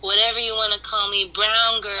 Latinx, whatever you want to call me,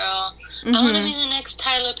 brown girl. Mm-hmm. I want to be the next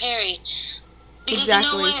Tyler Perry. Because you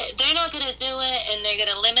know what? They're not going to do it, and they're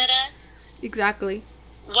going to limit us. Exactly.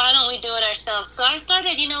 Why don't we do it ourselves? So I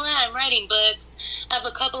started, you know what, I'm writing books. I have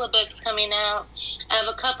a couple of books coming out. I have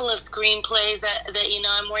a couple of screenplays that you know,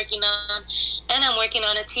 I'm working on. And I'm working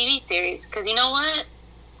on a TV series. Because you know what?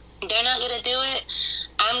 They're not going to do it.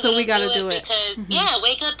 I'm going to do it because, mm-hmm.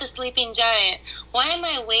 Wake up the sleeping giant. Why am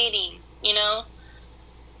I waiting, you know?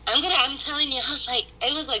 I'm telling you,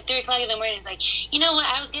 it was like 3 o'clock in the morning. It's like, you know what?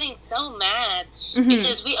 I was getting so mad mm-hmm.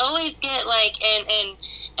 because we always get like,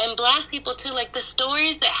 and black people too, like the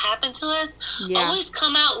stories that happen to us always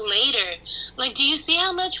come out later. Like, do you see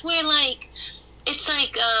how much we're like, it's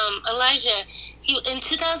like, Elijah, in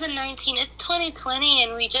 2019, it's 2020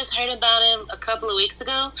 and we just heard about him a couple of weeks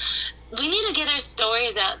ago. We need to get our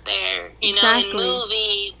stories out there, you know, in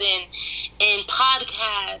movies and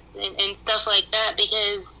podcasts and stuff like that,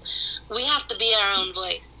 because we have to be our own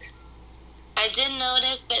voice. I did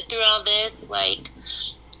notice that through all this, like,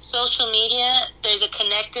 social media, there's a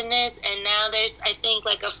connectedness, and now there's, I think,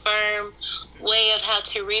 like a firm way of how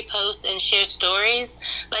to repost and share stories.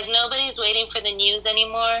 Like, nobody's waiting for the news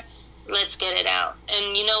anymore. Let's get it out.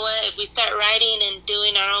 And you know what? If we start writing and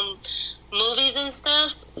doing our own movies and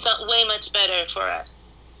stuff, way much better for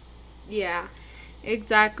us. Yeah,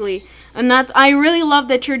 exactly. And I really love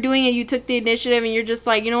that you're doing it. You took the initiative and you're just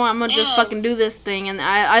like, you know what, I'm gonna just fucking do this thing. And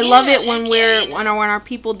I love it when our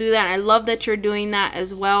people do that. I love that you're doing that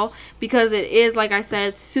as well, because it is, like I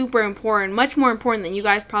said, super important, much more important than you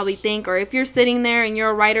guys probably think. Or if you're sitting there and you're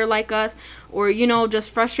a writer like us, or, you know,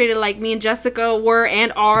 just frustrated like me and Jessica were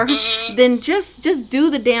and are, then just do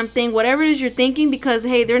the damn thing, whatever it is you're thinking, because,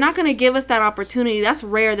 hey, they're not going to give us that opportunity. That's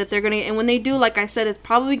rare that they're going to, and when they do, like I said, it's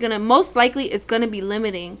probably going to, most likely, it's going to be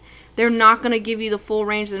limiting. They're not going to give you the full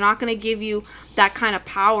range. They're not going to give you that kind of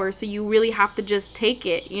power, so you really have to just take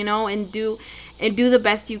it, you know, and do the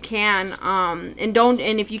best you can.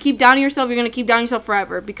 And if you keep doubting yourself, you're going to keep doubting yourself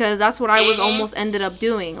forever, because that's what I was almost ended up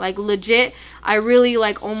doing. Like, legit, I really,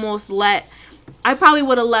 like, almost I probably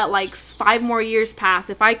would have let like 5 more years pass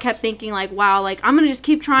if I kept thinking like, wow, like I'm going to just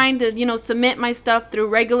keep trying to, you know, submit my stuff through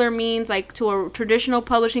regular means, like to a traditional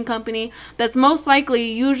publishing company that's most likely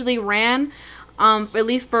usually ran, at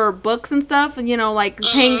least for books and stuff, and, you know, like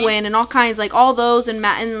Penguin and all kinds, like all those, and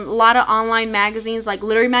a lot of online magazines, like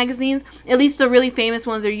literary magazines, at least the really famous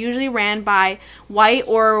ones, are usually ran by white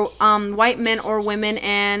men or women,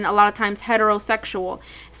 and a lot of times heterosexual.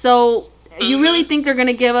 So you really think they're going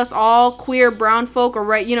to give us all queer brown folk, or,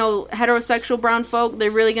 right, you know, heterosexual brown folk, they're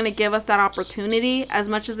really going to give us that opportunity as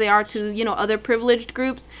much as they are to, you know, other privileged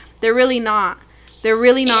groups? They're really not. They're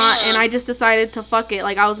really not. And I just decided to fuck it.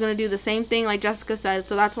 Like, I was going to do the same thing like Jessica said.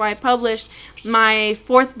 So that's why I published my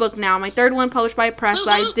 4th book now. My 3rd one published by Press.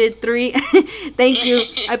 I did 3. Thank you.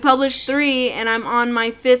 I published 3, and I'm on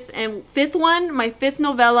my 5th one, my 5th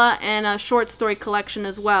novella, and a short story collection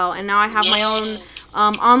as well. And now I have my own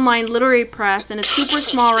online literary press, and it's super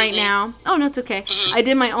small right now. Oh, no, it's okay. I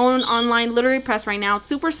did my own online literary press right now.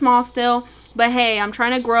 Super small still. But hey, I'm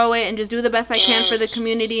trying to grow it and just do the best I can for the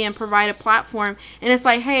community and provide a platform. And it's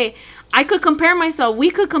like, hey, we could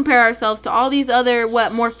compare ourselves to all these other,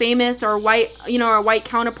 more famous or white, you know, or white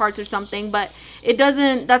counterparts or something, but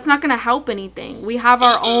that's not going to help anything. We have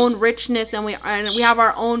our own richness, and we have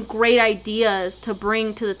our own great ideas to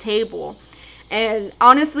bring to the table. And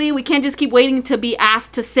honestly, we can't just keep waiting to be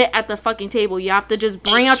asked to sit at the fucking table. You have to just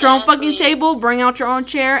bring out your own fucking table, bring out your own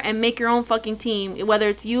chair, and make your own fucking team. Whether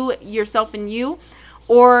it's you, yourself, and you,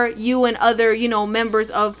 or you and other, members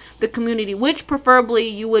of the community, which preferably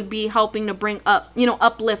you would be helping to bring up,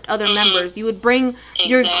 uplift other members. You would bring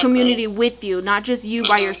your community with you, not just you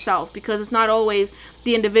by yourself, because it's not always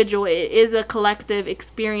the individual. It is a collective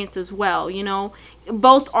experience as well,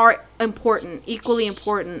 Both are important, equally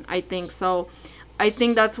important, I think. So I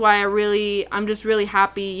think that's why I'm just really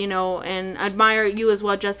happy, and admire you as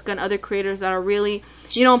well, Jessica, and other creators that are really,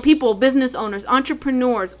 people, business owners,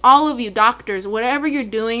 entrepreneurs, all of you, doctors, whatever you're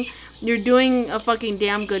doing a fucking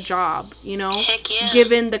damn good job, Heck yeah.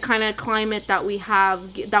 Given the kind of climate that we have,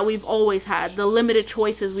 that we've always had, the limited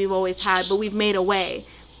choices we've always had, but we've made a way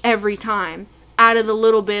every time out of the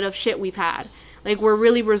little bit of shit we've had. Like, we're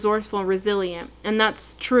really resourceful and resilient, and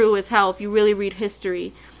that's true as hell if you really read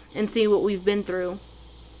history and see what we've been through.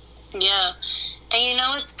 Yeah. And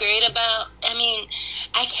what's great about,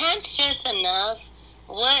 I can't stress enough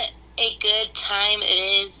what a good time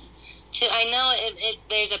it is to, I know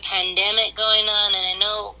there's a pandemic going on, and I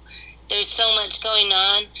know there's so much going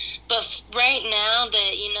on, but right now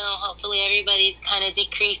that, hopefully everybody's kind of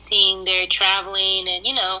decreasing their traveling and,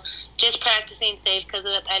 just practicing safe because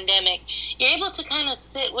of the pandemic, you're able to kind of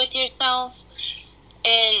sit with yourself,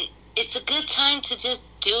 and it's a good time to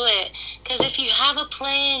just do it. Because if you have a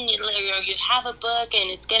plan, or you have a book and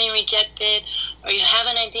it's getting rejected, or you have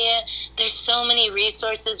an idea, there's so many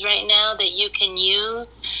resources right now that you can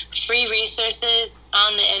use, free resources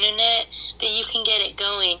on the internet, that you can get it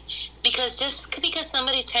going. Because just because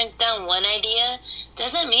somebody turns down one idea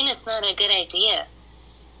doesn't mean it's not a good idea.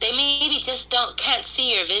 They maybe just can't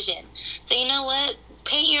see your vision. So you know what?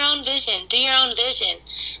 Paint your own vision. Do your own vision.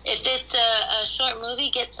 If it's a short movie,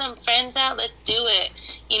 get some friends out. Let's do it.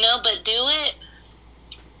 But do it.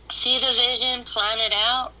 See the vision. Plan it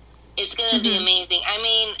out. It's going to be amazing.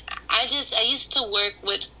 I used to work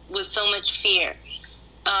with so much fear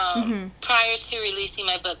prior to releasing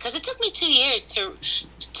my book. Because it took me 2 years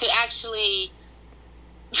to actually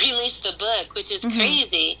release the book, which is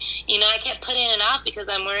crazy. I kept putting it off because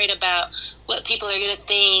I'm worried about what people are going to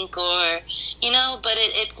think, or but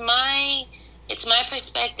it's my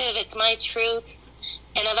perspective, it's my truths,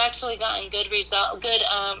 and I've actually gotten good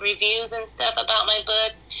reviews and stuff about my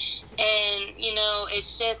book, and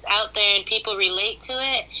it's just out there and people relate to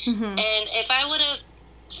it. And if I would have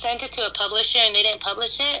sent it to a publisher and they didn't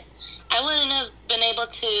publish it, I wouldn't have been able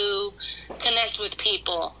to connect with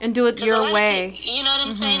people and do it your way. People, you know what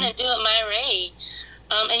I'm saying? And do it my way.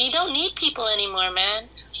 And you don't need people anymore, man.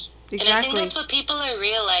 Exactly. And I think that's what people are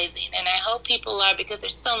realizing, and I hope people are, because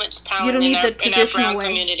there's so much talent in our brown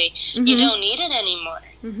community. You don't need it anymore.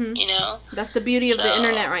 That's the beauty of the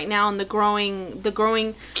internet right now, and the growing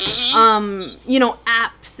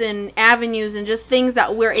apps and avenues and just things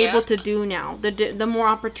that we're able to do now. The more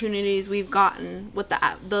opportunities we've gotten with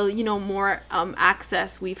the more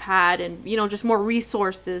access we've had, and just more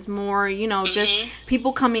resources, more just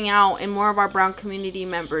people coming out, and more of our brown community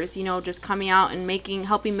members just coming out and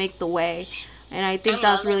helping make the way. And I think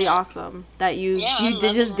that's really awesome that you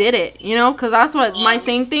just did it, because that's what my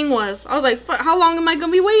same thing was. I was like, how long am I going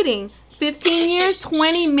to be waiting? 15 years,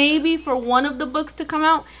 20 maybe, for one of the books to come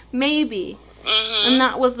out? Maybe. And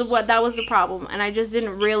that was the problem. And I just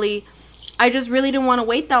really didn't want to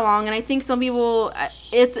wait that long. And I think some people,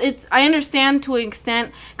 I understand to an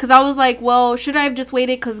extent, because I was like, well, should I have just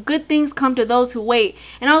waited? Because good things come to those who wait.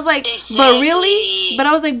 And I was like, but really? But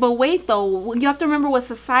I was like, but wait though. You have to remember what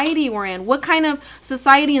society we're in. What kind of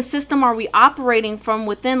society and system are we operating from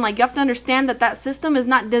within? Like, you have to understand that system is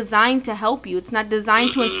not designed to help you. It's not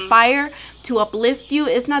designed to inspire, to uplift you.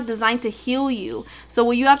 It's not designed to heal you. So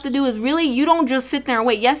what you have to do is really, you don't just sit there and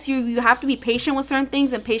wait. Yes, you have to be patient with certain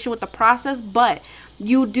things and patient with the process, but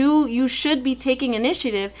you should be taking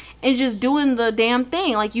initiative and just doing the damn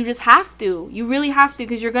thing. Like, you just have to. You really have to,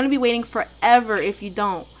 because you're going to be waiting forever if you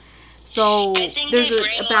don't. So I think they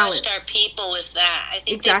brainwashed our people with that. I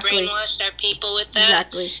think they brainwashed our people with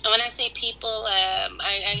that. Exactly. And when I say people, I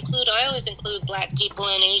always include black people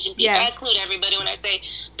and Asian people. Yes. I include everybody when I say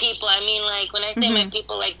people. I mean, like, when I say my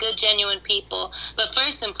people, like good, genuine people. But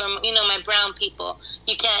first and foremost, my brown people.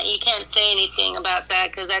 You can't say anything about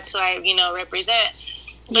that, because that's who I represent.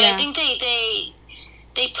 But I think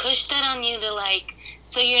they push that on you to, like,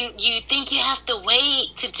 so you think you have to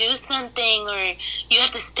wait to do something, or you have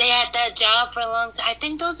to stay at that job for a long time. I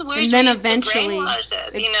think those words and then used eventually, to brainwash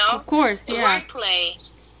us, Of course, yeah. Wordplay.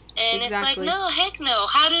 And it's like, no, heck no.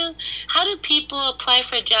 How do people apply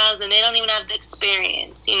for jobs and they don't even have the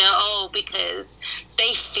experience? Because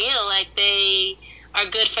they feel like they are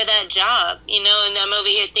good for that job, you know, and I'm over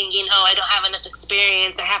here thinking, oh, I don't have enough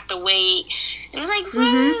experience, I have to wait. It's like,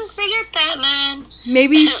 forget that, man.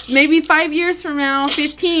 Maybe 5 years from now,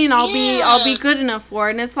 15, I'll be good enough for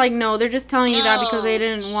it. And it's like, no, they're just telling you that because they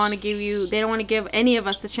didn't want to they don't want to give any of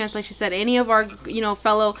us the chance, like she said, any of our, you know,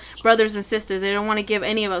 fellow brothers and sisters. They don't want to give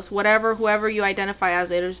any of us, whoever you identify as,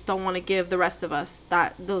 they just don't want to give the rest of us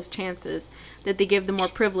those chances that they give the more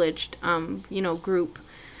privileged, you know, group.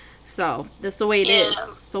 So that's the way it is.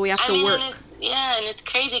 So we have to work. And it's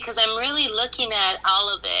crazy because I'm really looking at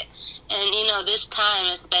all of it. And, you know, this time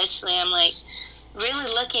especially, I'm like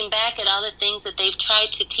really looking back at all the things that they've tried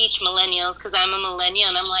to teach millennials, because I'm a millennial,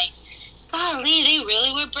 and I'm like, golly, they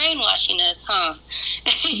really were brainwashing us, huh?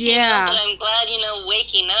 Yeah. But I'm glad, you know,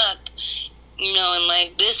 waking up, you know, and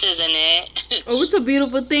like, this isn't it. Oh, it's a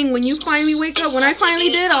beautiful thing when you finally wake up. When I finally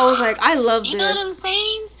did, I was like, I love this. You know what I'm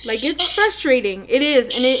saying? Like, it's frustrating. It is.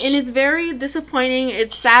 And it's very disappointing.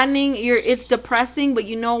 It's saddening. It's depressing. But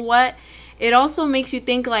you know what? It also makes you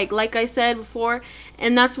think, like I said before,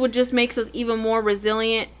 and that's what just makes us even more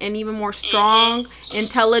resilient and even more strong,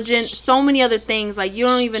 intelligent, so many other things. Like, you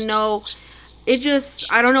don't even know. It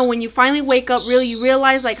just, I don't know, when you finally wake up, really, you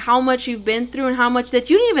realize, like, how much you've been through and how much that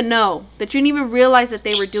you didn't even know, that you didn't even realize that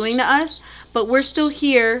they were doing to us. But we're still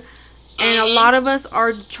here. And a lot of us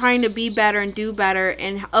are trying to be better and do better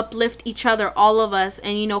and uplift each other, all of us,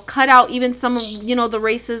 and, you know, cut out even some of, you know, the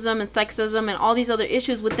racism and sexism and all these other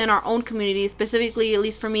issues within our own community, specifically, at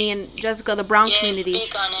least for me and Jessica, the brown community.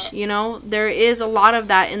 Speak on it. You know, there is a lot of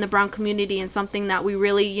that in the brown community, and something that we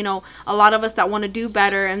really, you know, a lot of us that want to do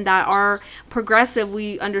better and that are progressive,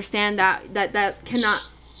 we understand that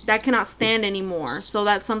cannot stand anymore. So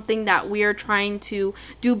that's something that we are trying to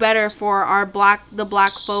do better for the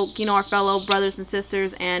black folk, you know, our fellow brothers and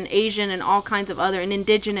sisters, and Asian and all kinds of other, and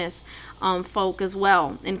indigenous folk as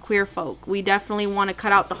well, and queer folk. We definitely want to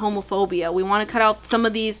cut out the homophobia. We want to cut out some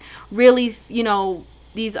of these really, you know,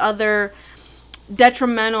 these other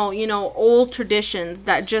detrimental, you know, old traditions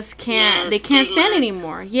that just can't stand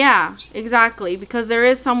anymore. Yeah, exactly, because there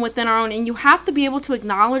is some within our own, and you have to be able to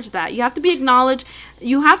acknowledge that. You have to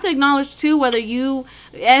acknowledge too, whether you,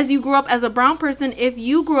 as you grew up as a brown person, if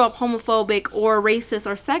you grew up homophobic or racist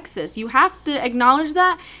or sexist, you have to acknowledge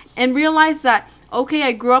that and realize that, okay,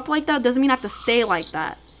 I grew up like that, doesn't mean I have to stay like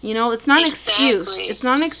that. You know, it's not an excuse. It's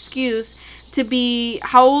not an excuse to be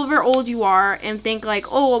however old you are and think like,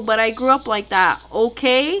 oh, but I grew up like that.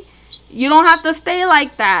 Okay, you don't have to stay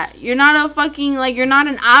like that. You're not a fucking, like, you're not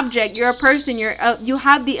an object. You're a person. You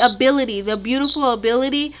have the ability, the beautiful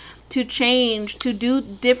ability to change, to do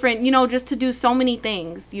different, you know, just to do so many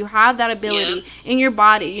things. You have that ability in your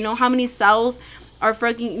body. You know how many cells are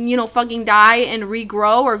fucking die and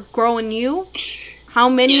regrow or grow anew? How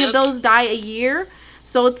many of those die a year?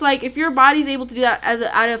 So it's like, if your body's able to do that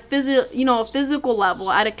at a physical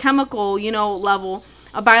level, at a chemical, you know, level,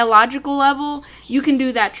 a biological level, you can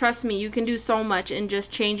do that. Trust me, you can do so much and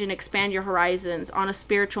just change and expand your horizons on a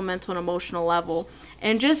spiritual, mental, and emotional level.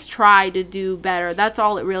 And just try to do better. That's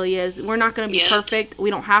all it really is. We're not going to be perfect. We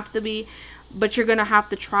don't have to be. But you're going to have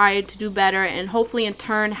to try to do better, and hopefully in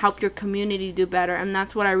turn help your community do better. And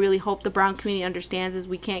that's what I really hope the brown community understands, is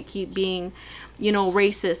we can't keep being, you know,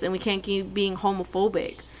 racist, and we can't keep being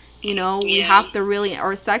homophobic. You know, we have to really,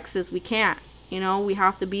 or sexist, we can't. You know, we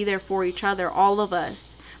have to be there for each other, all of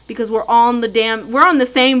us. Because we're on the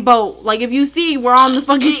same boat. Like, if you see, we're on the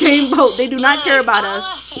fucking same boat. They do not care about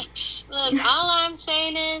us. Look, all I'm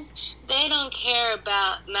saying is, they don't care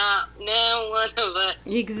about not one of us.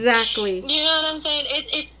 Exactly. You know what I'm saying?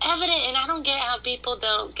 It's evident, and I don't get how people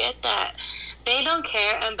don't get that. They don't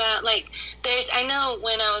care about, like, I know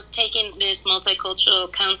when I was taking this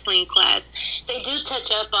multicultural counseling class, they do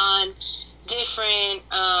touch up on different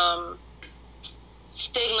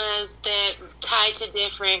stigmas that tie to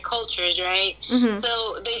different cultures, right? Mm-hmm. So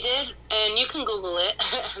they did, and you can Google it.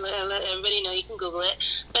 Let everybody know you can Google it.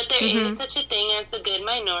 But there is such a thing as the good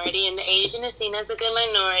minority, and the Asian is seen as a good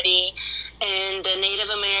minority, and the Native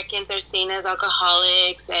Americans are seen as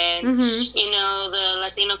alcoholics, and you know, the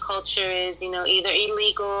Latino culture is, you know, either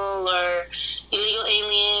illegal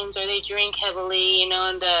aliens, or they drink heavily, you know,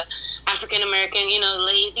 and the African American, you know,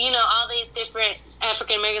 all these different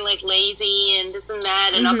African American, like lazy and this and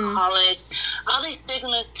that, and alcoholics, all these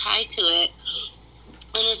stigmas tied to it.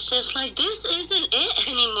 And it's just like, this isn't it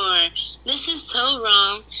anymore. This is so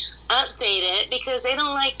wrong. Update it, because they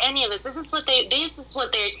don't like any of us. This is what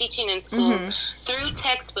they're teaching in schools through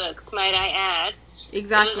textbooks, might I add.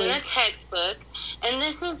 Exactly. It was in a textbook, and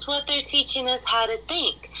this is what they're teaching us how to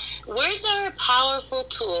think. Words are a powerful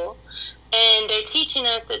tool, And they're teaching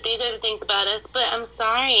us that these are the things about us, but I'm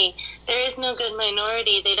sorry, there is no good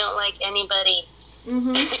minority. They don't like anybody.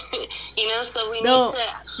 So we need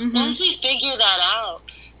to, once we figure that out,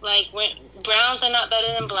 like, when browns are not better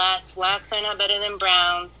than blacks are not better than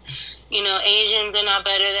browns, Asians are not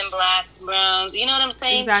better than blacks, browns, you know what I'm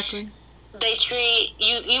saying? Exactly. They treat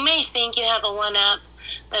you may think you have a one-up,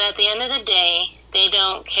 but at the end of the day, they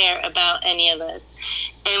don't care about any of us.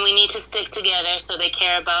 And we need to stick together so they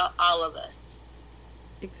care about all of us.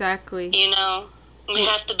 Exactly. We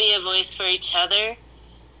have to be a voice for each other.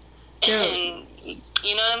 Yeah. And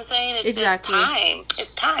you know what I'm saying? It's just time.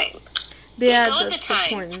 It's time. Yeah, go with that's the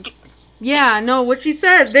times. Important. Yeah, no, what she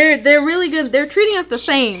said, they're really good. They're treating us the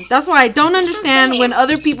same. That's why I don't understand when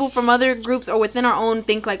other people from other groups or within our own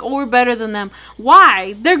think like, oh, we're better than them.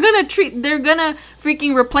 Why? They're gonna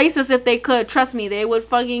freaking replace us if they could. Trust me, they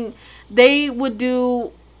would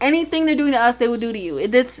do anything they're doing to us, they would do to you.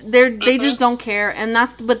 They just don't care,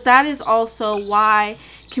 but that is also why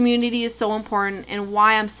community is so important and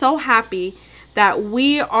why I'm so happy that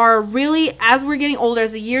we are really, as we're getting older,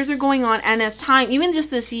 as the years are going on, and as time, even just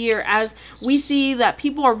this year, as we see that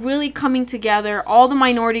people are really coming together, all the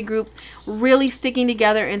minority groups really sticking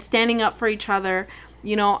together and standing up for each other,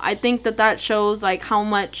 I think that shows like how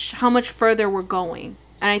much further we're going.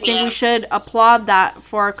 And I think we should applaud that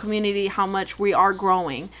for our community, how much we are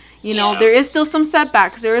growing. There is still some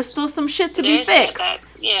setbacks. There is still some shit to be fixed.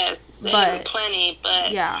 Setbacks, yes. There's plenty,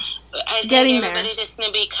 but yeah. I think everybody just need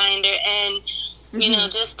to be kinder. And,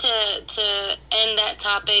 just to end that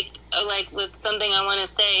topic, like, with something I want to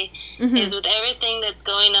say, is with everything that's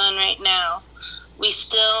going on right now, we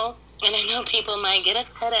still, and I know people might get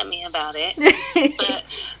upset at me about it, but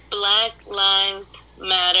Black Lives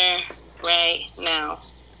Matter right now.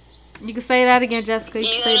 You can say that again, Jessica. You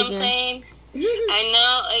know what I'm saying? I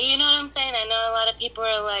know, you know what I'm saying? I know a lot of people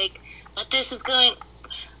are like, but this is going...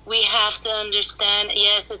 We have to understand,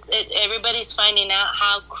 yes, everybody's finding out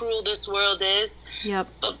how cruel this world is. Yep.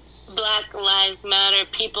 But Black Lives Matter,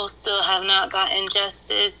 people still have not gotten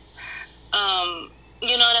justice.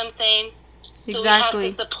 You know what I'm saying? So exactly.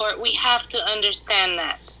 We have to understand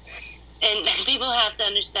that. And people have to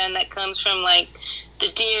understand that comes from, like,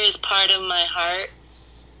 the dearest part of my heart.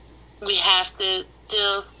 We have to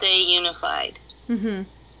still stay unified. Mm-hmm.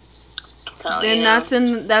 So,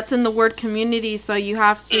 and that's in the word community, so you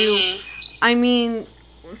have to I mean,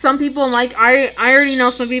 some people, like, I already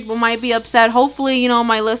know some people might be upset. Hopefully,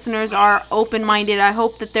 my listeners are open-minded. I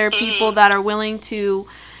hope that there are people that are willing to,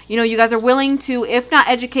 you guys are willing to, if not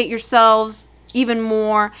educate yourselves even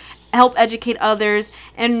more, help educate others.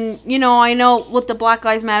 And, I know with the Black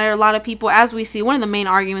Lives Matter, a lot of people, as we see, one of the main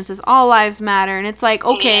arguments is all lives matter. And it's like,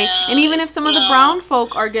 okay. And even if some of the brown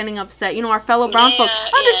folk are getting upset, our fellow brown folk,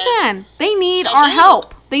 understand. They need our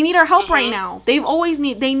help. They need our help right now. They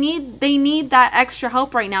need that extra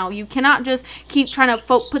help right now. You cannot just keep trying to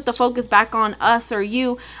put the focus back on us or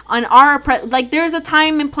you, on our, like, there's a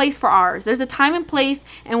time and place for ours. There's a time and place,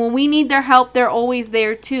 and when we need their help, they're always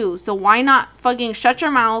there too. So why not fucking shut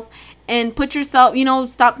your mouth and put yourself,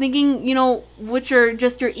 stop thinking, with your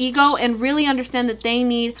ego, and really understand that they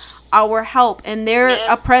need our help, and their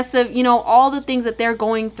oppressive, all the things that they're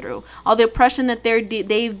going through, all the oppression that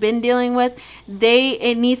they've been dealing with,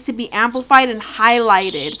 it needs to be amplified and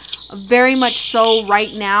highlighted very much so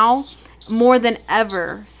right now, more than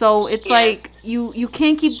ever. So it's like you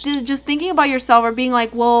can't keep just thinking about yourself or being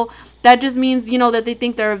like, well, that just means, that they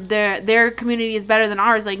think their community is better than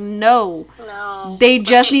ours. Like, no. They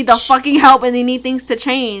just need the fucking help, and they need things to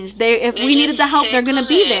change. If we needed the help, they're gonna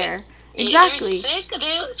be there. Exactly.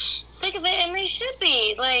 They're sick of it, and they should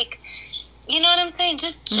be. Like, you know what I'm saying?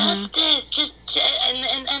 Just justice.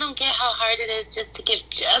 And I don't get how hard it is just to give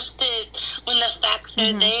justice when the facts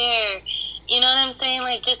are there. You know what I'm saying?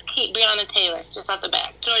 Like, just keep Breonna Taylor just off the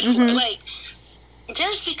back. George Floyd. Like,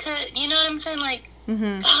 just because, you know what I'm saying? Like,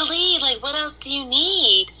 golly, like, what else do you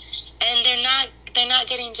need? And they're not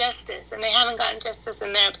getting justice, and they haven't gotten justice,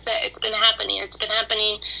 and they're upset. It's been happening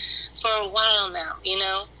for a while now,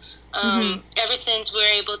 ever since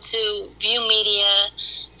we're able to view media,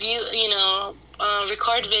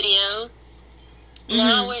 record videos.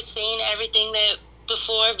 Now we're seeing everything that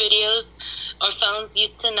before videos or phones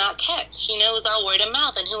used to not catch. It was all word of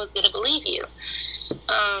mouth, and who was going to believe you?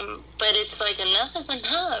 But it's like, enough is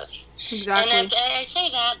enough. Exactly. And I say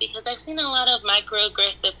that because I've seen a lot of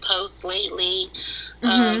microaggressive posts lately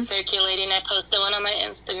circulating. I posted one on my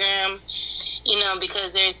Instagram,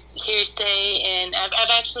 because there's hearsay, and I've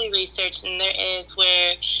actually researched, and there is,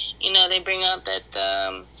 where, they bring up that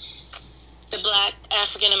the Black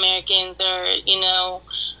African Americans are,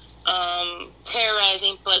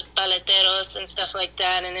 terrorizing paleteros and stuff like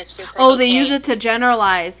that, and it's just like, oh, they use it to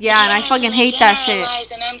generalize. Yeah, and I fucking hate that shit.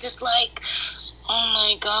 And I'm just like, oh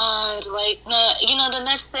my god, like, no, you know, then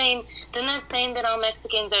that's saying that all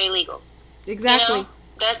Mexicans are illegals. Exactly. You know?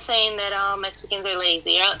 That's saying that all Mexicans are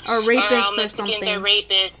lazy, or rapists, or all Mexicans are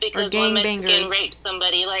rapists because one Mexican raped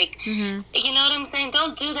somebody. Like, you know what I'm saying?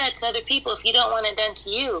 Don't do that to other people if you don't want it done to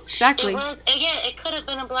you. Exactly. It could have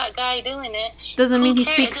been a black guy doing it. Doesn't mean he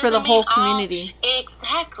speaks for the whole community.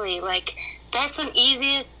 Exactly. Like, that's an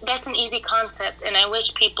easy concept, and I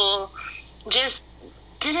wish people just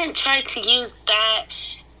didn't try to use that,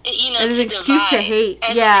 you know, as to an excuse to hate.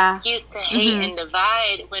 As an excuse to hate and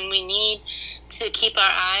divide, when we need to keep our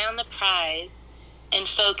eye on the prize and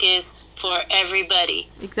focus for everybody.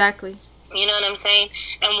 Exactly. You know what I'm saying?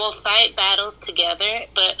 And we'll fight battles together,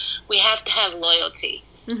 but we have to have loyalty.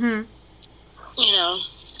 You know,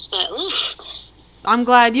 but oof. I'm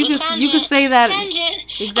glad you could say that.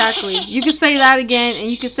 Exactly. You could say that again, and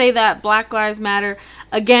you could say that Black Lives Matter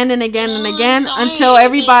again and again and again until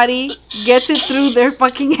everybody gets it through their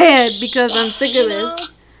fucking head, because I'm sick of this.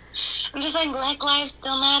 I'm just like, Black lives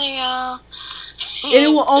still matter, y'all. It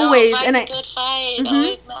will always. Fight the good fight. It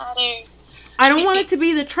always matters. I don't want it to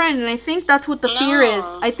be the trend, and I think that's what the fear is.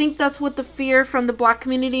 I think that's what the fear from the black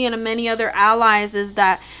community and many other allies is,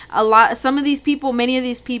 that many of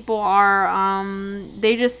these people are,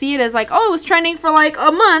 they just see it as like, oh, it was trending for like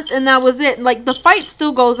a month and that was it. Like, the fight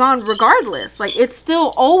still goes on regardless. Like, it's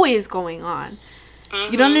still always going on.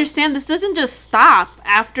 You don't understand? This doesn't just stop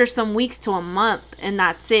after some weeks to a month and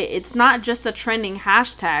that's it. It's not just a trending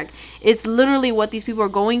hashtag. It's literally what these people are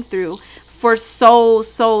going through for so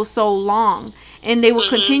long, and they will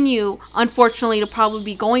continue, unfortunately, to probably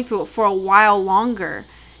be going through it for a while longer,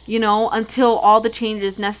 you know, until all the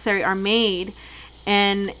changes necessary are made.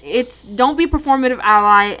 And don't be performative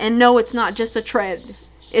ally, and no, it's not just a trend.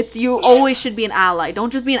 You always should be an ally.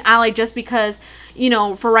 Don't just be an ally just because, you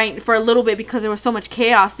know, for a little bit, because there was so much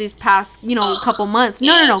chaos these past, you know, couple months.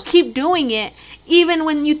 No. Keep doing it, even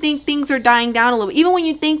when you think things are dying down a little. Even when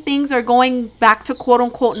you think things are going back to quote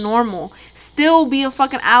unquote normal. Still be a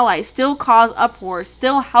fucking ally. Still cause uproar.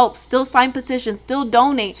 Still help. Still sign petitions. Still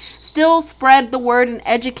donate. Still spread the word and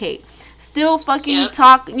educate. Still fucking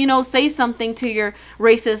talk, you know, say something to your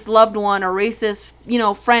racist loved one or racist, you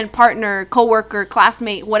know, friend, partner, coworker,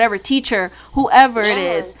 classmate, whatever, teacher, whoever it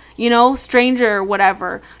is, you know, stranger,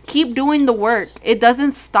 whatever. Keep doing the work. It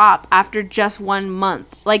doesn't stop after just 1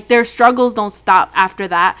 month. Like, their struggles don't stop after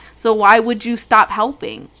that. So why would you stop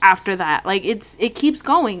helping after that? Like, it keeps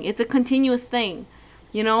going. It's a continuous thing,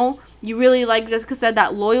 you know? You really, like Jessica said,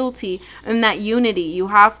 that loyalty and that unity. You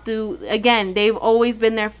have to, again, they've always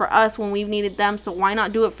been there for us when we've needed them, so why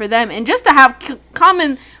not do it for them? And just to have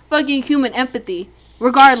common fucking human empathy,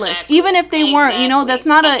 regardless. Even if they weren't, you know, it's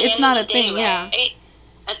not a thing, right?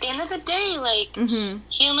 At the end of the day, like,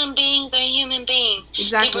 human beings are human beings.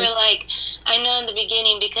 Exactly. People are like, I know in the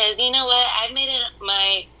beginning, because, you know what, I've made it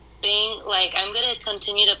my thing, like, I'm going to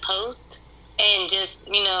continue to post and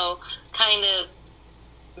just, you know, kind of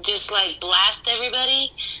just like blast everybody,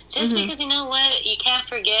 just because, you know what, you can't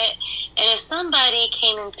forget. And if somebody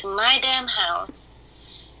came into my damn house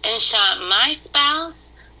and shot my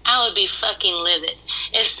spouse, I would be fucking livid.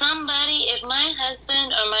 If my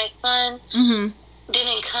husband or my son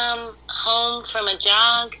didn't come home from a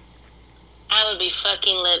jog, I would be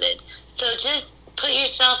fucking livid. So just put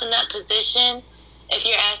yourself in that position. If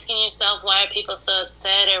you're asking yourself, why are people so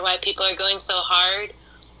upset, or why people are going so hard,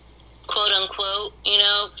 quote unquote, you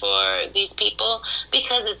know, for these people,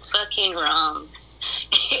 because it's fucking wrong.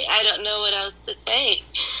 I don't know what else to say.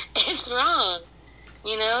 It's wrong.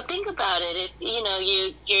 You know, think about it. If, you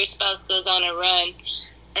know, your spouse goes on a run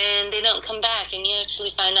and they don't come back and you actually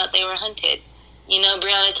find out they were hunted. You know,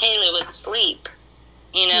 Breonna Taylor was asleep.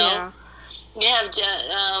 You know? You have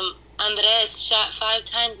Andres shot 5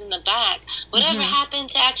 times in the back. Whatever happened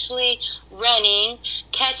to actually running,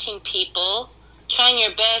 catching people, trying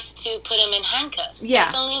your best to put them in handcuffs?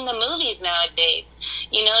 That's only in the movies nowadays.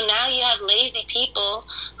 You know, now you have lazy people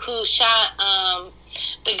who shot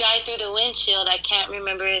the guy through the windshield. I can't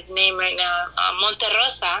remember his name right now.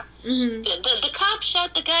 Monterosa. The cop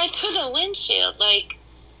shot the guy through the windshield. Like,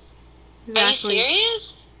 are you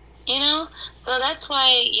serious? You know? So that's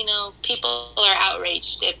why, you know, people are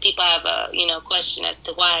outraged if people have a, you know, question as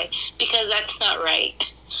to why. Because that's not right.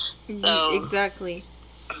 So exactly.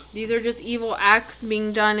 These are just evil acts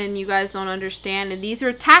being done, and you guys don't understand. And these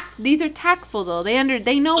are tactful though.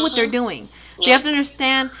 They know what they're doing. So you have to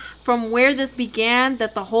understand from where this began,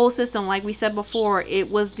 that the whole system, like we said before,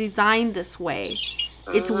 it was designed this way.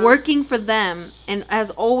 It's working for them and has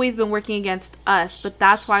always been working against us. But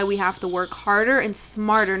that's why we have to work harder and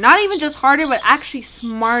smarter. Not even just harder, but actually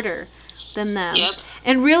smarter than them. Yep.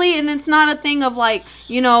 And really, and it's not a thing of like,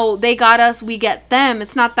 they got us, we get them.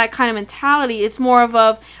 It's not that kind of mentality. It's more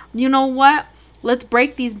of, you know what? Let's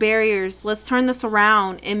break these barriers. Let's turn this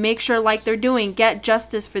around and make sure, like they're doing, get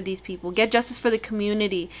justice for these people. Get justice for the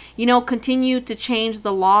community. Continue to change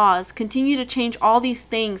the laws. Continue to change all these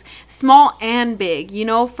things, small and big,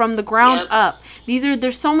 from the ground up.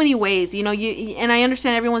 There's so many ways, and I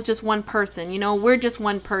understand everyone's just one person. We're just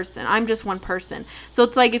one person. I'm just one person. So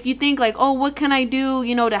it's like, if you think like, oh, what can I do,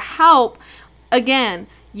 to help? Again,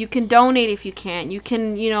 you can donate if you can. You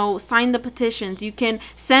can, sign the petitions. You can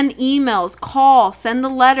send emails, call, send the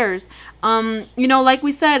letters. Like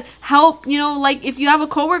we said, help, like if you have a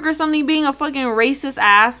coworker or something being a fucking racist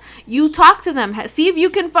ass, you talk to them. See if you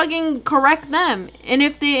can fucking correct them. And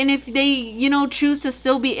if they, choose to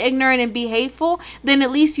still be ignorant and be hateful, then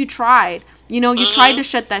at least you tried. You tried to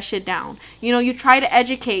shut that shit down. You try to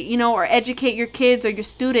educate, or educate your kids or your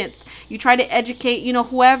students. You try to educate,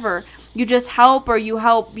 whoever. You just help, or you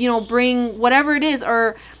help, bring whatever it is,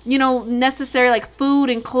 or, necessary like food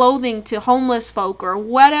and clothing to homeless folk, or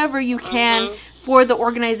whatever you can for the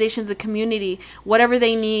organizations, the community, whatever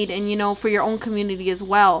they need, and, for your own community as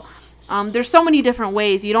well. There's so many different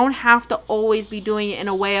ways. You don't have to always be doing it in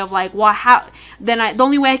a way of like, well, the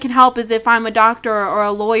only way I can help is if I'm a doctor or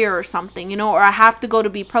a lawyer or something, or I have to go to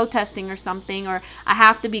be protesting or something, or I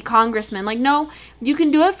have to be congressman. Like, no, you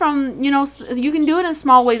can do it from, you can do it in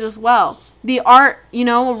small ways as well. The art,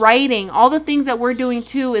 writing, all the things that we're doing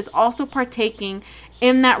too is also partaking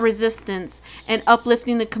in that resistance and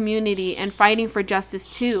uplifting the community and fighting for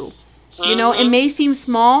justice too. It may seem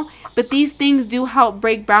small, but these things do help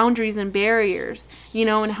break boundaries and barriers,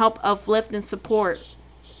 and help uplift and support.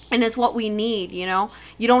 And it's what we need,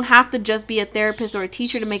 You don't have to just be a therapist or a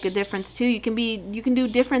teacher to make a difference too. You can do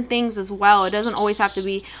different things as well. It doesn't always have to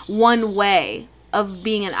be one way of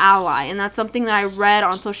being an ally. And that's something that I read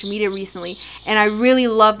on social media recently, and I really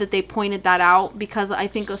love that they pointed that out, because I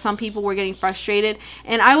think some people were getting frustrated,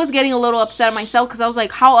 and I was getting a little upset myself, because I was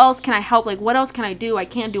like, how else can I help? Like, what else can I do? I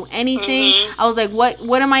can't do anything. I was like,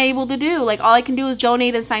 what am I able to do? Like, all I can do is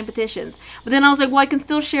donate and sign petitions. But then I was like, well, I can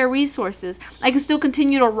still share resources. I can still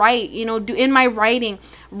continue to write, do in my writing,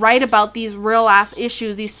 write about these real ass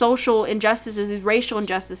issues, these social injustices, these racial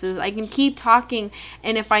injustices. I can keep talking,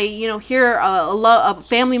 and if I, hear a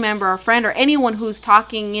family member, a friend, or anyone who's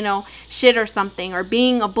talking, shit or something, or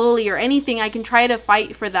being a bully or anything, I can try to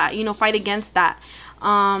fight for that, fight against that.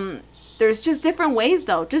 There's just different ways,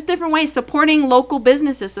 though. Just different ways. Supporting local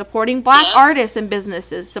businesses, supporting black artists and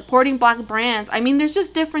businesses, supporting black brands. I mean, there's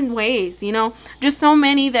just different ways, Just so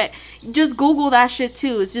many that just Google that shit,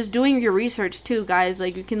 too. It's just doing your research, too, guys.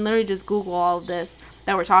 Like, you can literally just Google all of this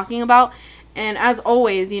that we're talking about. And as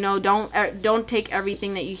always, don't take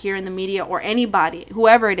everything that you hear in the media or anybody,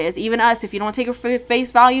 whoever it is, even us. If you don't take it for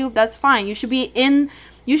face value, that's fine. You should be in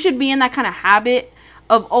that kind of habit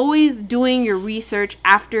of always doing your research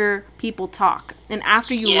after people talk and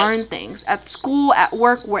after you learn things at school, at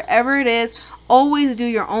work, wherever it is. Always do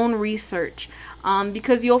your own research,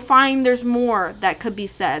 because you'll find there's more that could be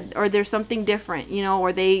said, or there's something different,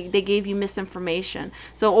 or they gave you misinformation.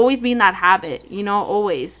 So always be in that habit,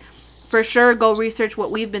 always. For sure, go research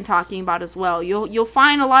what we've been talking about as well. You'll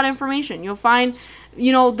find a lot of information. You'll find,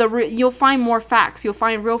 you'll find more facts. You'll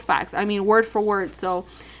find real facts. I mean, word for word. So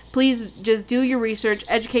please just do your research,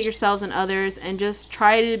 educate yourselves and others, and just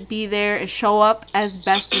try to be there and show up as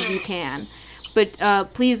best as you can.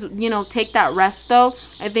 But please, take that rest, though.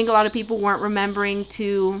 I think a lot of people weren't remembering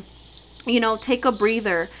to, take a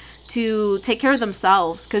breather, to take care of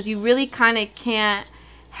themselves, because you really kind of can't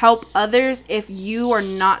help others if you are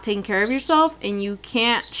not taking care of yourself, and you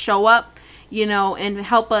can't show up, and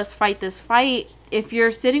help us fight this fight if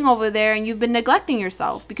you're sitting over there and you've been neglecting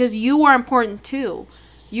yourself, because you are important too.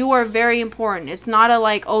 You are very important. It's not a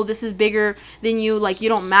like, oh, this is bigger than you, like you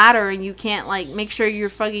don't matter and you can't like make sure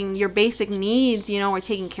your basic needs, are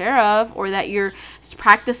taken care of, or that you're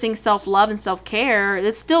practicing self-love and self-care.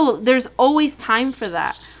 There's always time for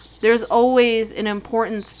that. There's always an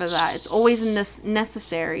importance for that. It's always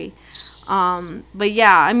necessary. But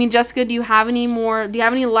yeah, I mean, Jessica, do you have any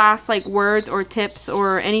last like words or tips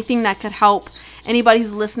or anything that could help anybody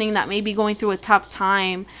who's listening that may be going through a tough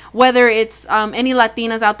time, whether it's any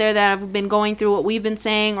Latinas out there that have been going through what we've been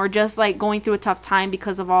saying, or just like going through a tough time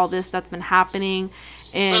because of all this that's been happening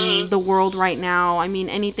in the world right now? I mean,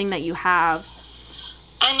 anything that you have.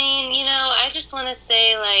 I mean, I just want to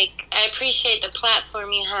say, like, I appreciate the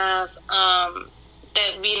platform you have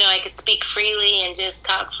that I could speak freely and just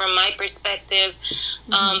talk from my perspective.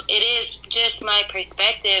 It is just my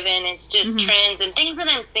perspective, and it's just trends and things that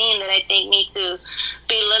I'm seeing that I think need to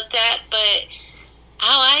be looked at. But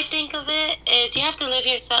how I think of it is, you have to live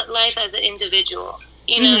your life as an individual.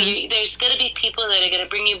 There's going to be people that are going to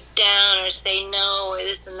bring you down or say no or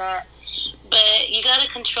this and that. But you got to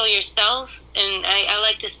control yourself. And I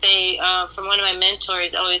like to say, from one of my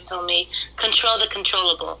mentors always told me, control the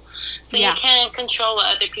controllable. So you can't control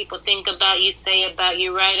what other people think about you, say about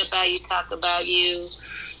you, write about you, talk about you,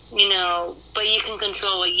 but you can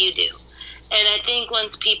control what you do. And I think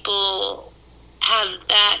once people have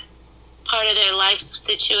that part of their life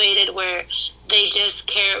situated where they just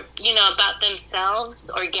care, about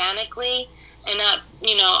themselves organically and not,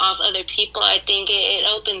 off other people, I think it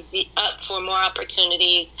opens up for more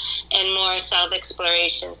opportunities and more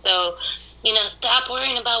self-exploration. So, stop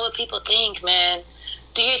worrying about what people think, man.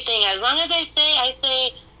 Do your thing. As long as I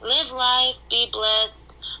say, live life, be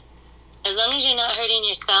blessed. As long as you're not hurting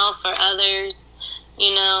yourself or others, do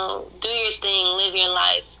your thing, live your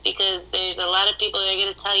life. Because there's a lot of people that are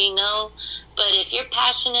going to tell you no. But if you're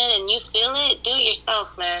passionate and you feel it, do it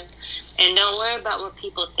yourself, man. And don't worry about what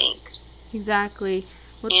people think. Exactly.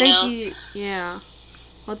 Well, thank you. Yeah.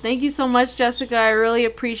 Well, thank you so much, Jessica. I really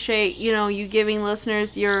appreciate, you giving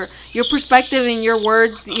listeners your perspective and your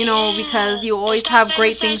words, because you always have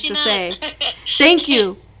great things to say. Thank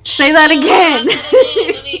you. Say that again.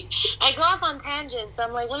 I go off on tangents.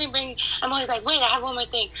 I'm like, I'm always like, wait, I have one more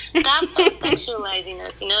thing. Stop sexualizing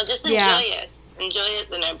us, just enjoy us. Enjoy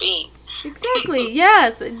us in our being. Exactly.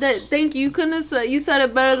 Yes. Thank you. You said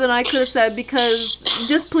it better than I could have said, because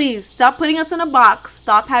just please stop putting us in a box.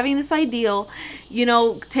 Stop having this ideal.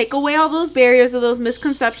 Take away all those barriers or those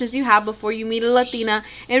misconceptions you have before you meet a Latina.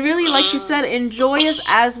 And really, like she said, enjoy us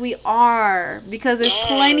as we are, because there's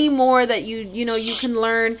plenty more that you can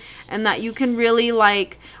learn, and that you can really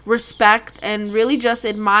respect and really just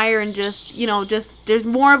admire, and just there's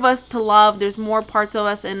more of us to love. There's more parts of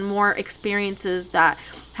us and more experiences that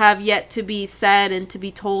have yet to be said and to be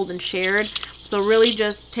told and shared. So really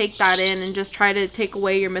just take that in and just try to take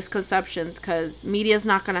away your misconceptions, because media's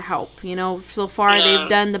not going to help. So far they've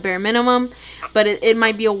done the bare minimum, but it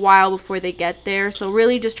might be a while before they get there. So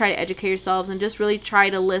really just try to educate yourselves and just really try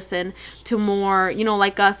to listen to more,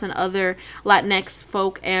 like us and other Latinx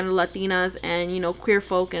folk and Latinas and, queer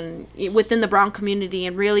folk and within the brown community,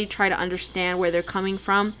 and really try to understand where they're coming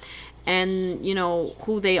from and,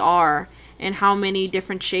 who they are. And how many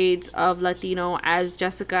different shades of Latino, as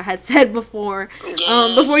Jessica had said before,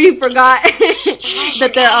 before you forgot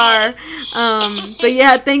that there are. But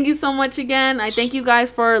yeah, thank you so much again. I thank you guys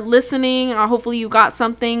for listening. Hopefully you got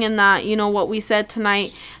something, and that, what we said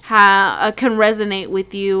tonight can resonate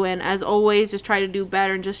with you. And as always, just try to do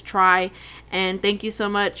better and just try. And thank you so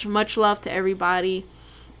much. Much love to everybody.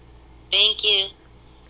 Thank you.